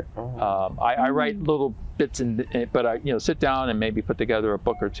 Yeah. I write little bits, but I sit down and maybe put together a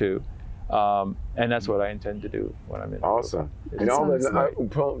book or 2. And that's what I intend to do when I'm in. Awesome. That sounds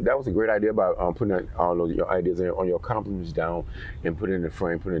That was a great idea about putting all those your ideas on your accomplishments down and put it in the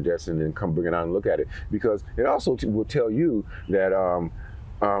frame, put it in the desk, and then come bring it out and look at it, because it also will tell you that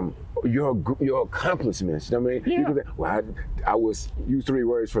your accomplishments. You know what I mean? Yeah. You can say, well, I was used 3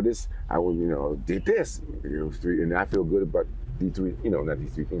 words for this. I was did this. It was 3, and I feel good about these 3. Not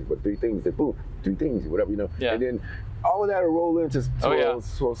these 3 things, but 3 things. That boom, 3 things, whatever. Yeah. And then all of that will roll into something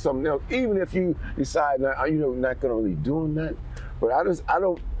else. Even if you decide not going to be doing that, But I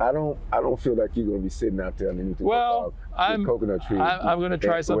don't feel like you're going to be sitting out there underneath the coconut tree. I'm going to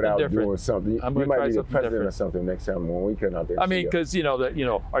try something without different. Doing something. I'm you going to try might be the something president different. or something next time when we come out there. I mean, because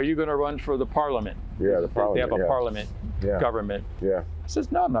are you going to run for the parliament? Yeah, the parliament. They have a parliament government. Yeah. I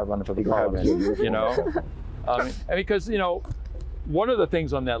says, no, I'm not running for the parliament. And because one of the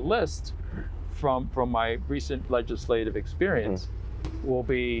things on that list from my recent legislative experience will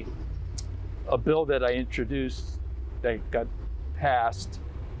be a bill that I introduced that got passed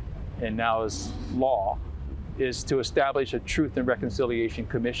and now is law, is to establish a Truth and Reconciliation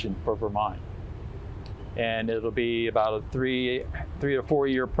Commission for Vermont. And it'll be about a 3 to 4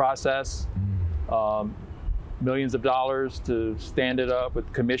 year process, millions of dollars to stand it up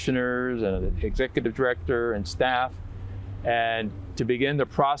with commissioners and an executive director and staff, and to begin the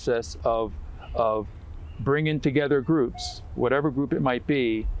process of bringing together groups, whatever group it might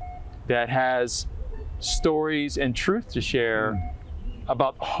be, that has stories and truth to share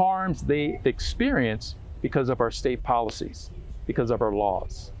about harms they experience because of our state policies, because of our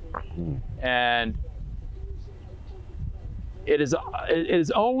laws. And it is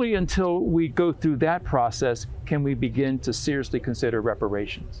only until we go through that process can we begin to seriously consider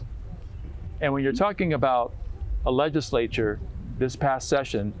reparations. And when you're talking about a legislature this past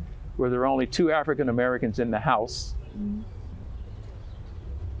session where there are only 2 African Americans in the House,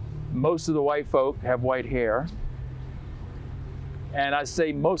 most of the white folk have white hair, and I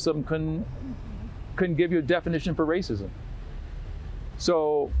say most of them couldn't give you a definition for racism.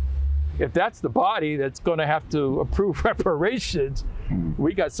 So if that's the body that's going to have to approve reparations,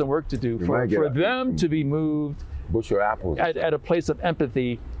 we got some work to do for them to be moved at a place of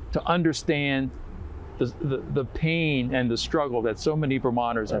empathy to understand the pain and the struggle that so many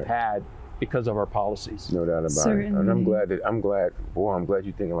Vermonters have had because of our policies. No doubt about it. And I'm glad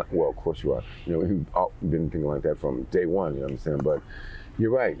you're thinking like, well, of course you are. You've been thinking like that from day one, you know what I'm saying? But you're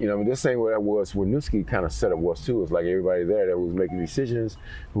right. This ain't what that was. What Newski kind of set up was too. It's like everybody there that was making decisions,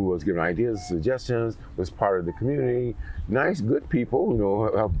 who was giving ideas, suggestions, was part of the community. Nice, good people,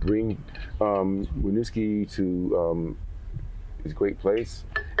 help bring Winooski to this great place.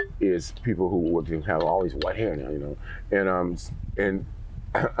 Is people who would have always white hair now, and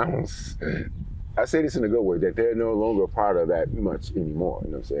I say this in a good way, that they're no longer a part of that much anymore,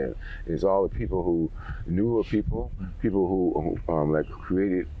 you know what I'm saying? It's all the people who newer people who like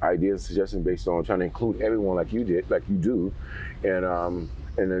created ideas, suggestions based on trying to include everyone like you do, and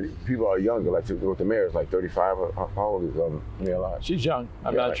then people are younger, like what the mayor is like 35, how old is Mayor Lodge? She's young,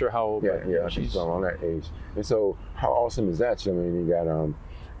 I'm not sure how old. Yeah, she's on that age. And so how awesome is that? I mean, you got,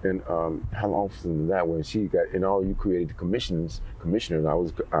 and how often is that when she got, you created the commissioner, and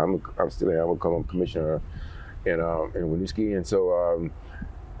I'm still there, I will become a commissioner in Winooski. And so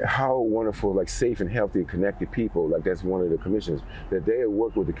how wonderful, like safe and healthy, connected people, like that's one of the commissions, that they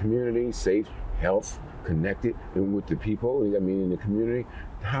work with the community, safe, health, connected, and with the people, in the community.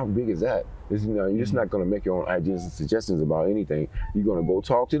 How big is that? You're just not going to make your own ideas and suggestions about anything. You're going to go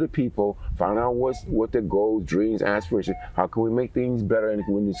talk to the people, find out what their goals, dreams, aspirations. How can we make things better in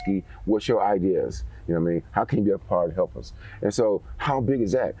Winooski? What's your ideas? How can you be a part to help us? And so, how big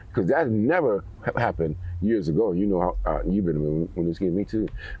is that? Because that never happened years ago. How you've been in Winooski, me too.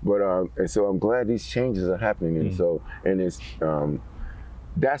 But and so I'm glad these changes are happening. And so, and it's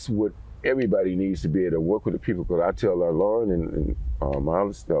that's what everybody needs to be able to work with the people. Because I tell Lauren and my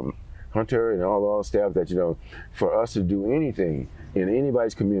other Hunter and all our staff that, for us to do anything in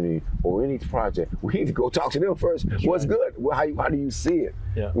anybody's community or any project, we need to go talk to them first. What's good? How do you see it?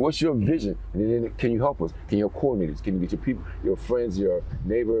 Yeah. What's your vision? And then can you help us? Can you coordinate us? Can you get your people, your friends, your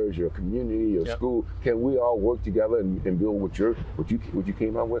neighbors, your community, your school? Can we all work together and build what you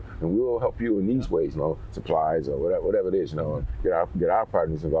came up with? And we'll help you in these ways, supplies or whatever it is, get our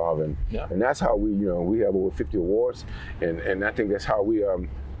partners involved. And that's how we have over 50 awards, and I think that's how we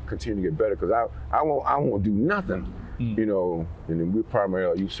continue to get better, because I won't do nothing, and then we're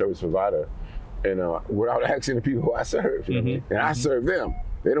primarily a youth service provider, and without asking the people who I serve, and I serve them,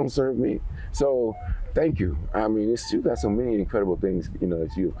 they don't serve me. So thank you. You got so many incredible things, that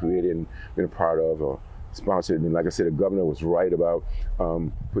you have created and been a part of or sponsored. And like I said, the governor was right about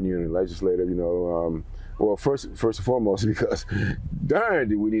putting you in the legislative, well, first and foremost, because darn,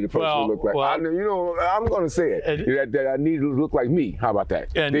 do we need a person to look like? I'm going to say it, that I need to look like me. How about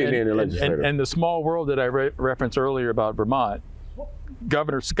that? And the small world that I referenced earlier about Vermont,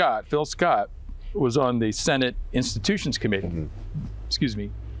 Governor Scott, Phil Scott, was on the Senate Institutions Committee. Excuse me.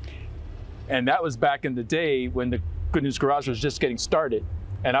 And that was back in the day when the Good News Garage was just getting started,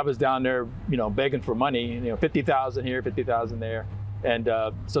 and I was down there, begging for money. 50,000 here, 50,000 there, and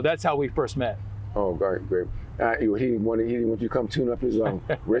so that's how we first met. Oh, great, great. He didn't want you to come tune up his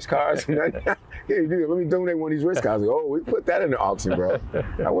race cars. Hey, dude, let me donate one of these race cars. Oh, we put that in the auction, bro.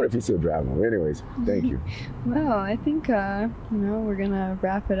 I wonder if he's still driving them. Anyways, thank you. Well, I think we're gonna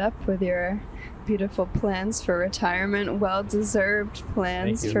wrap it up with your beautiful plans for retirement, well-deserved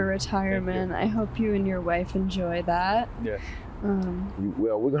plans for retirement. I hope you and your wife enjoy that. Yeah.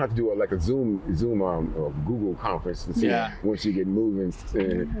 Well, we're gonna have to do like a Zoom Google conference to see once you get moving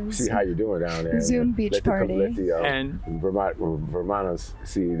and see how you're doing down there. Zoom beach party. Let the and Vermonters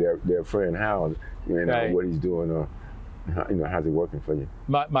see their friend Hal, what he's doing, how's it working for you.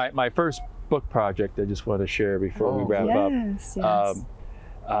 My first book project I just want to share before we wrap up. Yes.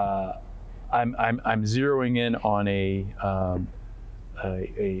 I'm zeroing in on a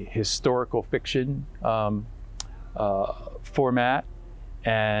historical fiction format,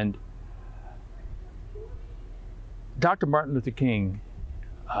 and Dr. Martin Luther King,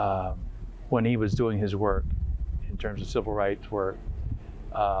 when he was doing his work in terms of civil rights work,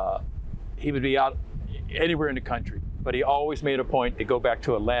 he would be out anywhere in the country, but he always made a point to go back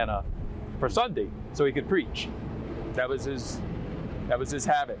to Atlanta for Sunday so he could preach. That was his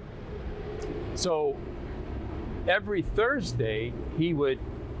habit. So every Thursday he would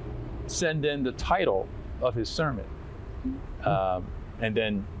send in the title of his sermon, and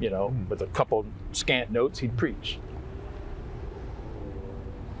then with a couple scant notes he'd preach.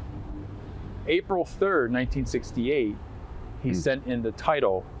 April 3rd, 1968, he sent in the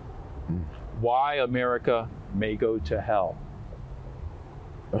title, "Why America May Go to Hell,"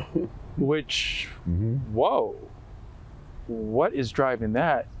 which, whoa, what is driving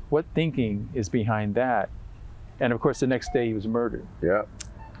that? What thinking is behind that? And of course, the next day he was murdered. Yeah.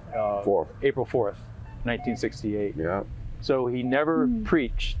 April 4th, 1968. Yeah. So he never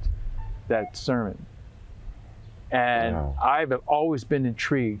preached that sermon. And I've always been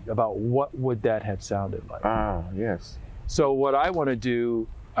intrigued about what would that have sounded like. Yes. So what I want to do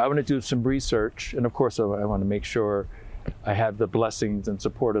some research, and of course I want to make sure I have the blessings and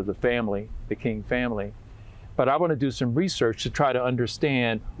support of the family, the King family. But I want to do some research to try to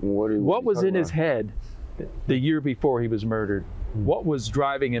understand what was in his head the year before he was murdered. What was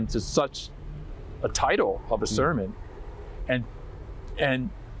driving him to such a title of a sermon, and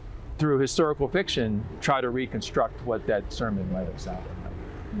through historical fiction, try to reconstruct what that sermon might have sounded like.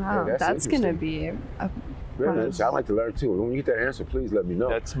 Wow, that's going to be a I'd like to learn too. When you get that answer, please let me know.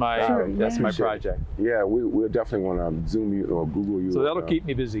 That's my my project. Yeah, we'll definitely want to Zoom you or Google you. So that'll keep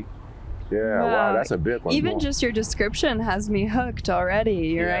me busy. Yeah, wow, that's a big one. Even just your description has me hooked already.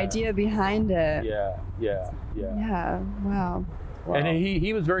 Your idea behind it. Yeah. Wow. And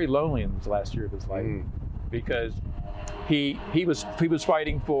he was very lonely in this last year of his life because he was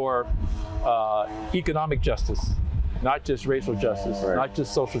fighting for economic justice, not just racial justice, not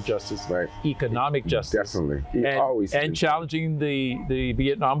just social justice, economic justice. Definitely. And challenging the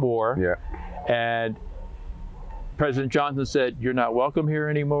Vietnam War. Yeah. And President Johnson said, "You're not welcome here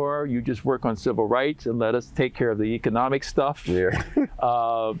anymore. You just work on civil rights and let us take care of the economic stuff." Yeah.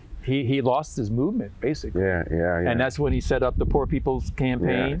 He lost his movement, basically. Yeah. And that's when he set up the Poor People's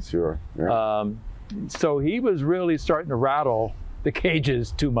Campaign. Yeah, sure. Yeah. So he was really starting to rattle the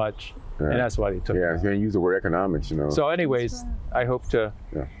cages too much, and that's why they took him. Yeah, he's going to use the word economics, So anyways, I hope to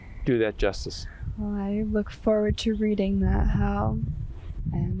do that justice. Well, I look forward to reading that, Hal.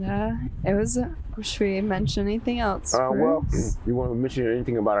 And it was, should we mention anything else? Well, you want to mention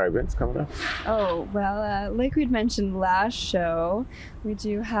anything about our events coming up? Oh, well, like we'd mentioned last show, we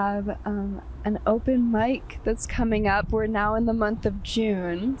do have an open mic that's coming up. We're now in the month of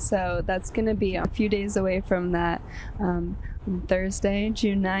June, so that's going to be a few days away from that. On Thursday,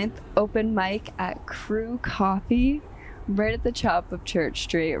 June 9th, open mic at Crew Coffee, right at the top of Church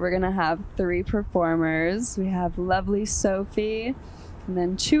Street. We're going to have 3 performers. We have lovely Sophie, and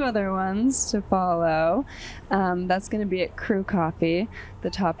then 2 other ones to follow. That's going to be at Crew Coffee, the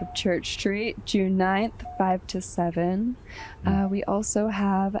top of Church Street, June 9th, 5 to 7. We also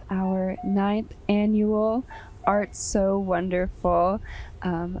have our 9th annual Art So Wonderful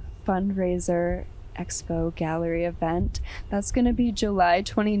fundraiser Expo Gallery event. That's going to be July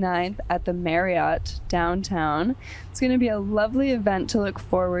 29th at the Marriott downtown. It's going to be a lovely event to look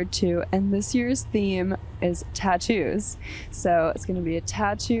forward to, and this year's theme is tattoos. So it's going to be a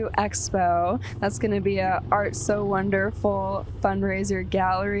tattoo expo. That's going to be a Art So Wonderful fundraiser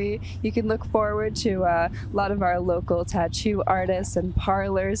gallery. You can look forward to a lot of our local tattoo artists and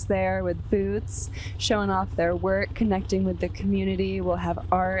parlors there with booths showing off their work, connecting with the community. We'll have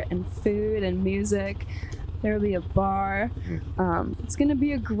art and food and music. There'll be a bar. It's going to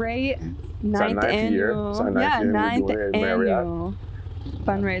be a great ninth annual. Ninth annual.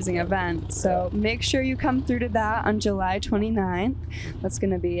 fundraising event. So make sure you come through to that on July 29th. That's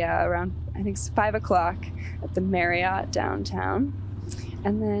going to be around, I think it's 5 o'clock at the Marriott downtown.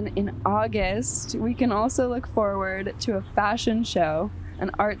 And then in August, we can also look forward to a fashion show,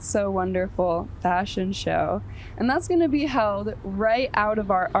 an Art So Wonderful fashion show. And that's going to be held right out of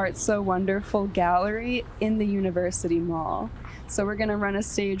our Art So Wonderful gallery in the University Mall. So we're going to run a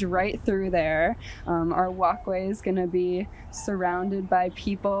stage right through there. Our walkway is going to be surrounded by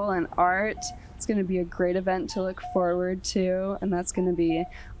people and art. It's going to be a great event to look forward to, and that's going to be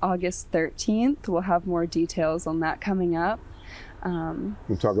August 13th. We'll have more details on that coming up.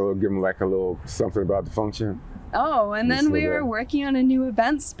 We'll talk a little, give them like a little something about the function. Oh, and then we are working on a new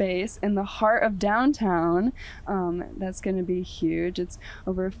event space in the heart of downtown. That's going to be huge. It's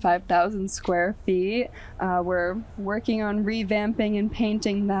over 5,000 square feet. We're working on revamping and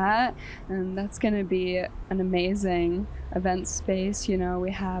painting that, and that's going to be an amazing event space. You know,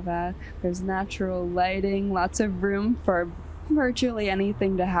 we have there's natural lighting, lots of room for virtually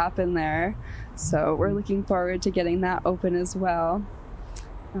anything to happen there. So we're looking forward to getting that open as well.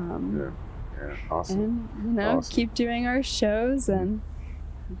 Yeah, awesome. And, you know, awesome. Keep doing our shows and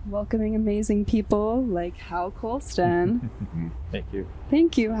welcoming amazing people like Hal Colston. Thank you.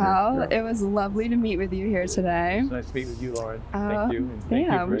 Thank you, Hal. Yeah. It was lovely to meet with you here today. It's nice to meet with you, Lauren. Thank you. And thank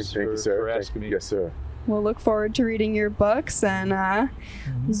yeah. you, Bruce, Thank you, sir. for asking me. Yes, sir. We'll look forward to reading your books and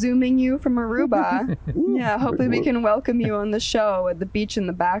zooming you from Aruba. Yeah, hopefully we can welcome you on the show with the beach in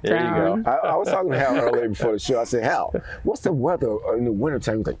the background. There you go. I was talking to Hal earlier before the show. I said, Hal, what's the weather in the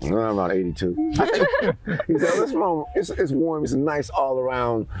wintertime? He's like, around 82. He said, this moment, it's warm. It's nice all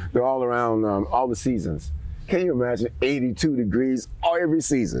around. They're all around all the seasons. Can you imagine 82 degrees every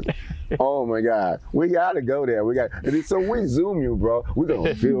season? Oh my God, we gotta go there. So we zoom you, bro. We're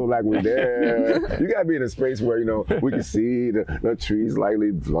gonna feel like we're there. You gotta be in a space where, you know, we can see the trees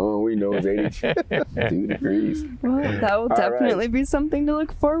lightly blowing. We know it's 82 degrees. Well, that will definitely be something to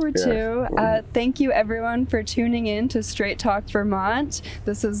look forward to. Thank you everyone for tuning in to Straight Talk Vermont.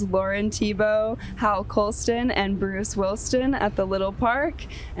 This is Lauren Thibault, Hal Colston, and Bruce Wilston at the Little Park.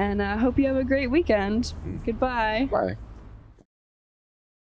 And I hope you have a great weekend. Goodbye. Bye.